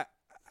 No,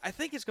 I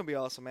think it's gonna be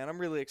awesome, man. I'm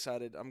really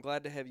excited. I'm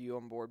glad to have you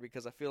on board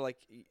because I feel like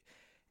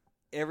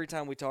every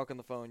time we talk on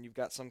the phone, you've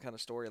got some kind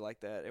of story like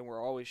that, and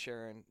we're always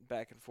sharing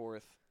back and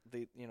forth.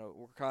 We're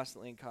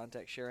constantly in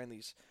contact, sharing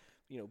these,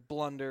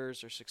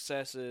 blunders or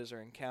successes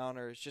or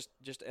encounters,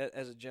 just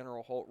as a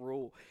general whole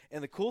rule.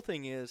 And the cool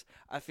thing is,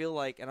 I feel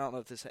like, and I don't know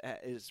if this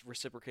is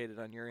reciprocated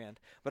on your end,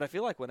 but I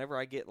feel like whenever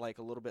I get like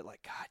a little bit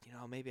like,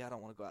 God, maybe I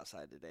don't want to go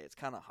outside today. It's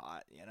kind of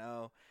hot,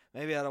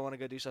 Maybe I don't want to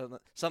go do something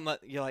that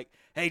you're like,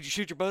 hey, did you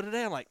shoot your bow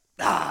today? I'm like,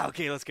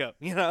 okay, let's go.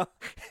 Yeah.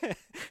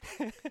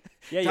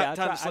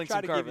 Time I try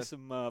to carbon. give you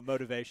some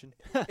motivation.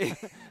 I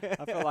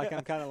feel like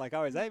I'm kind of like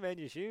always, hey man,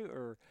 you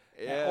shoot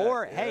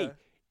hey.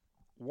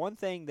 One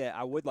thing that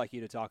I would like you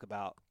to talk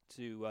about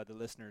to the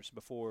listeners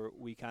before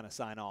we kind of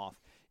sign off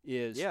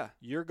is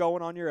you're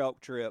going on your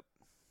elk trip,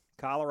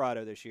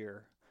 Colorado this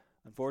year.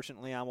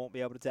 Unfortunately, I won't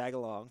be able to tag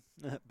along.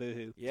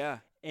 Boo-hoo. Yeah.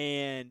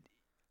 And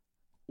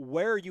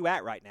where are you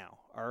at right now?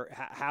 Or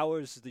how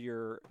is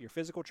your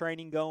physical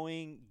training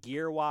going,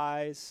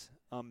 gear-wise?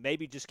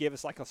 Maybe just give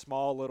us like a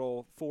small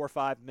little 4 or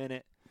 5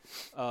 minute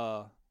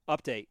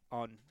update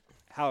on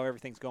how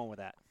everything's going with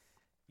that.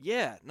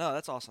 Yeah, no,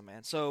 that's awesome,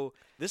 man. So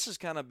this has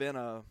kind of been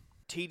a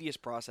tedious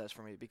process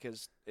for me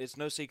because it's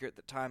no secret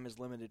that time is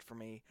limited for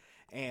me,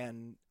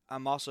 and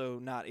I'm also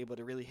not able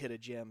to really hit a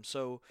gym.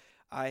 So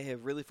I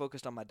have really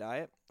focused on my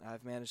diet.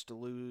 I've managed to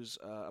lose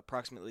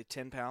approximately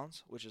 10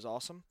 pounds, which is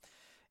awesome.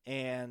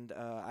 And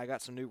I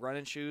got some new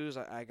running shoes.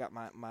 I got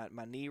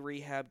my knee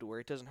rehab to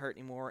where it doesn't hurt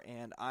anymore,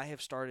 and I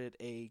have started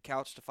a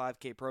Couch to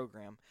 5K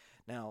program.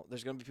 Now,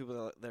 there's going to be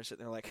people that are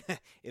sitting there like,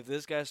 if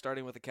this guy's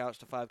starting with a Couch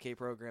to 5K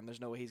program, there's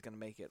no way he's going to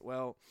make it.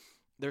 Well,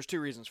 there's 2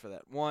 reasons for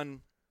that.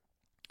 One,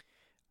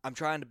 I'm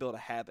trying to build a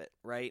habit,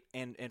 right?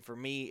 And for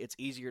me, it's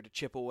easier to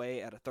chip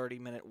away at a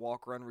 30-minute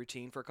walk-run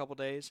routine for a couple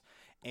days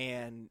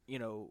and,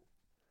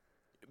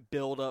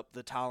 build up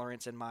the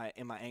tolerance in my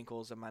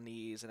ankles and my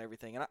knees and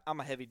everything. And I'm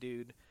a heavy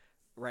dude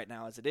right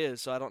now as it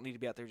is, so I don't need to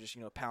be out there just,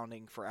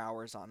 pounding for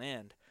hours on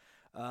end.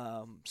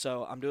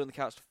 So I'm doing the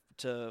Couch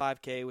to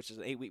 5K, which is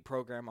an 8-week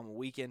program. I'm a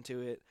week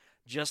into it.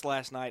 Just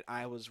last night,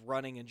 I was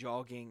running and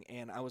jogging,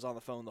 and I was on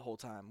the phone the whole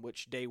time,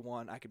 which day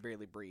one, I could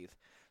barely breathe.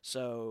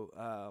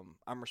 So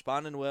I'm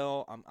responding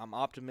well. I'm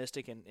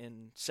optimistic.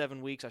 In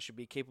 7 weeks, I should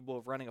be capable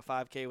of running a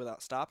 5K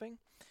without stopping.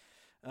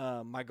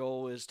 My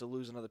goal is to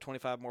lose another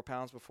 25 more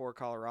pounds before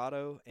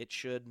Colorado. It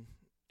should,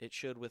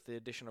 with the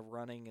addition of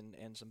running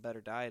and some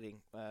better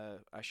dieting,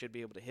 I should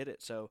be able to hit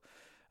it. So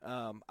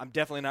I'm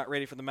definitely not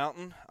ready for the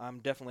mountain. I'm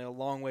definitely a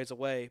long ways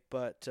away,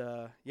 but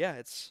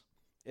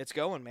it's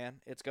going,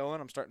 man. It's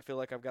going. I'm starting to feel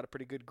like I've got a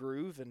pretty good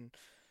groove, and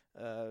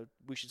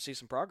we should see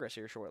some progress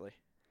here shortly.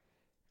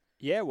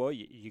 Yeah, well,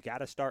 you got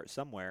to start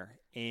somewhere,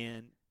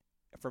 and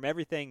from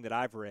everything that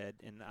I've read,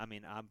 and I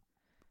mean, I'm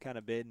kind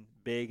of been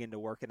big into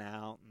working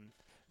out and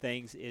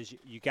things, is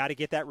you got to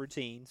get that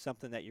routine,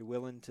 something that you're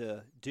willing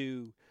to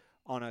do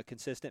on a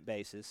consistent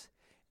basis,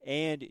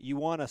 and you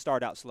want to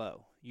start out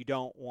slow. You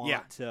don't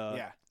want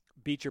to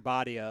beat your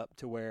body up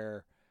to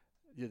where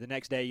the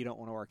next day you don't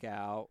want to work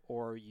out,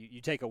 or you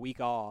take a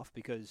week off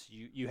because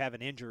you have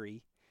an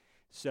injury.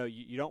 So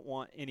you don't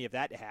want any of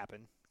that to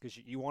happen because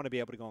you want to be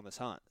able to go on this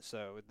hunt.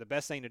 So the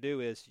best thing to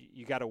do is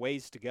you got a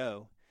ways to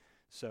go.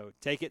 So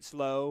take it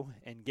slow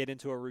and get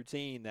into a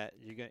routine that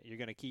you're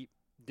gonna keep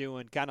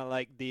doing, kind of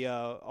like the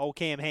old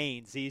Cam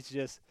Haines.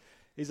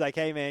 He's like,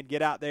 hey man,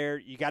 get out there.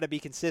 You got to be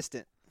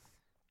consistent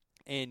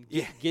and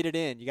get it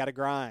in. You got to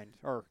grind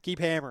or keep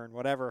hammering,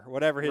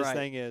 whatever his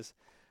thing is.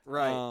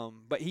 Right.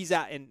 But he's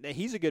out, and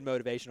he's a good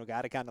motivational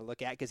guy to kind of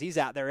look at because he's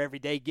out there every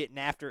day getting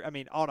after. I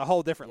mean, on a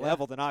whole different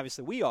level than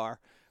obviously we are.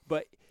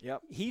 But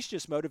he's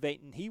just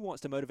motivating. He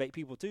wants to motivate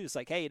people too. It's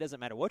like, hey, it doesn't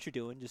matter what you're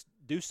doing, just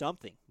do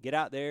something. Get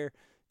out there,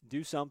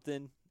 do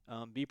something,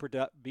 be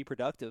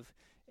productive.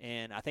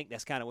 And I think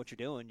that's kind of what you're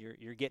doing.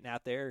 You're getting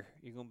out there.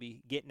 You're going to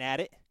be getting at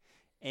it,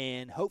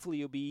 and hopefully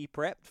you'll be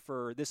prepped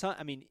for this hunt.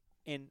 I mean,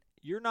 and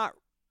you're not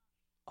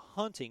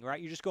hunting,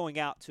 right? You're just going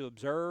out to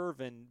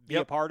observe and be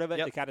a part of it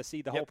to kind of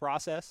see the whole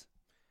process.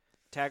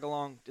 Tag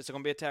along. It's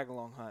going to be a tag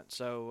along hunt.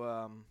 So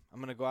I'm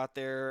going to go out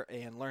there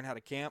and learn how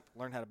to camp,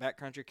 learn how to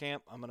backcountry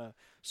camp. I'm going to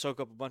soak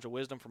up a bunch of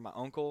wisdom from my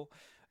uncle.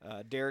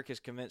 Derek is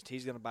convinced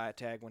he's going to buy a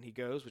tag when he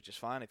goes, which is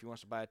fine. If he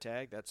wants to buy a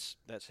tag, that's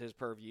his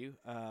purview.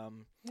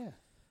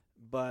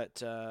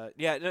 But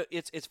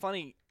it's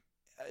funny.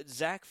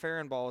 Zach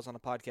Farrenball is on a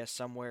podcast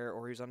somewhere,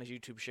 or he was on his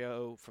YouTube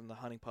show from the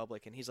Hunting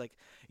Public, and he's like,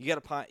 "You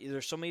got to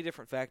there's so many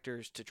different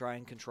factors to try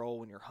and control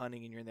when you're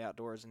hunting and you're in the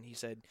outdoors." And he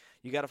said,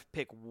 "You got to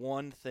pick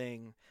one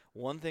thing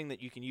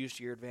that you can use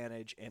to your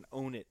advantage and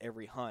own it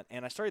every hunt."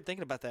 And I started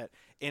thinking about that.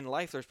 In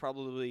life, there's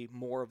probably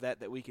more of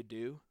that we could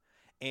do.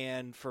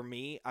 And for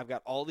me, I've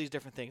got all these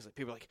different things. Like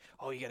people are like,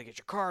 oh, you got to get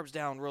your carbs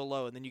down real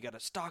low, and then you got to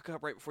stock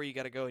up right before you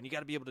got to go, and you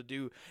got to be able to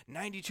do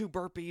 92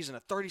 burpees in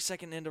a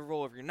 30-second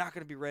interval if you're not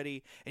going to be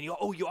ready. And you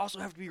also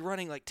have to be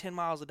running like 10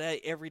 miles a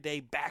day every day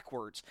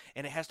backwards,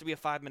 and it has to be a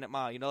 5-minute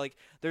mile. You know, like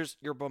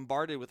you're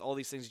bombarded with all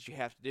these things that you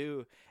have to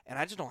do, and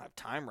I just don't have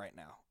time right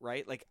now,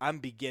 right? Like I'm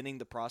beginning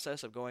the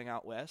process of going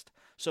out west.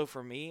 So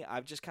for me,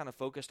 I've just kind of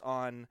focused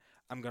on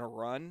I'm going to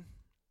run,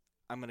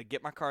 I'm going to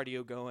get my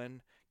cardio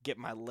going, get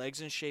my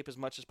legs in shape as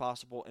much as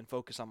possible, and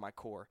focus on my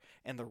core.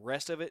 And the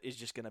rest of it is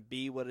just going to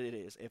be what it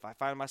is. If I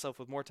find myself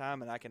with more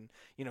time and I can,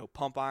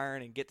 pump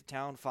iron and get to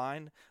town,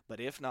 fine. But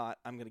if not,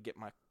 I'm going to get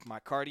my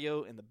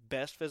cardio in the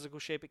best physical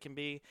shape it can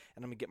be,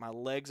 and I'm going to get my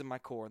legs and my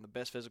core in the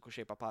best physical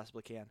shape I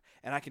possibly can.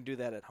 And I can do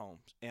that at home.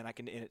 And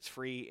it's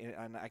free,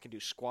 and I can do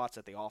squats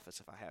at the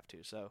office if I have to.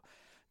 So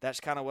that's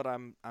kind of what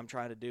I'm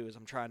trying to do, is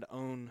I'm trying to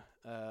own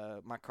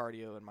my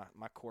cardio and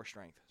my core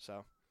strength.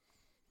 So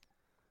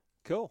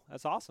cool.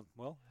 That's awesome.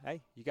 Well,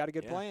 hey, you got a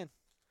good plan.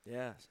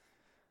 Yeah.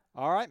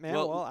 All right, man.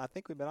 Well, I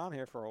think we've been on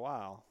here for a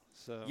while.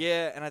 So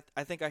yeah, and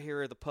I think I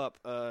hear the pup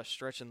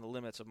stretching the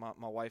limits of my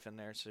wife in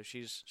there. So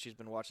she's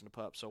been watching the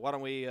pup. So why don't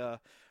we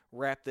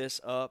wrap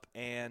this up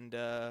and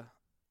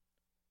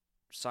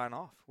sign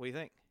off? What do you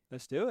think?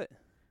 Let's do it.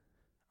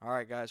 All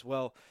right, guys.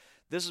 Well,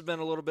 this has been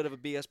a little bit of a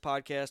BS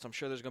podcast. I'm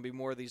sure there's going to be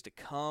more of these to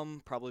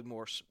come, probably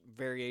more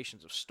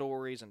variations of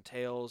stories and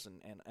tales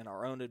and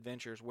our own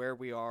adventures, where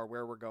we are,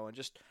 where we're going.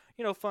 Just,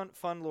 fun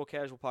little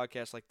casual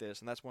podcast like this.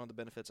 And that's one of the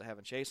benefits of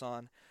having Chase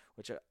on,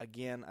 which,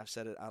 again, I've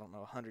said it,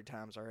 100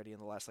 times already in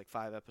the last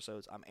 5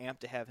 episodes. I'm amped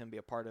to have him be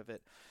a part of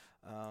it.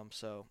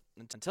 So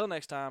until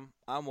next time,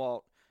 I'm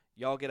Walt.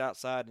 Y'all get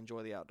outside and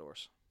enjoy the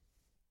outdoors.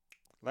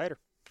 Later.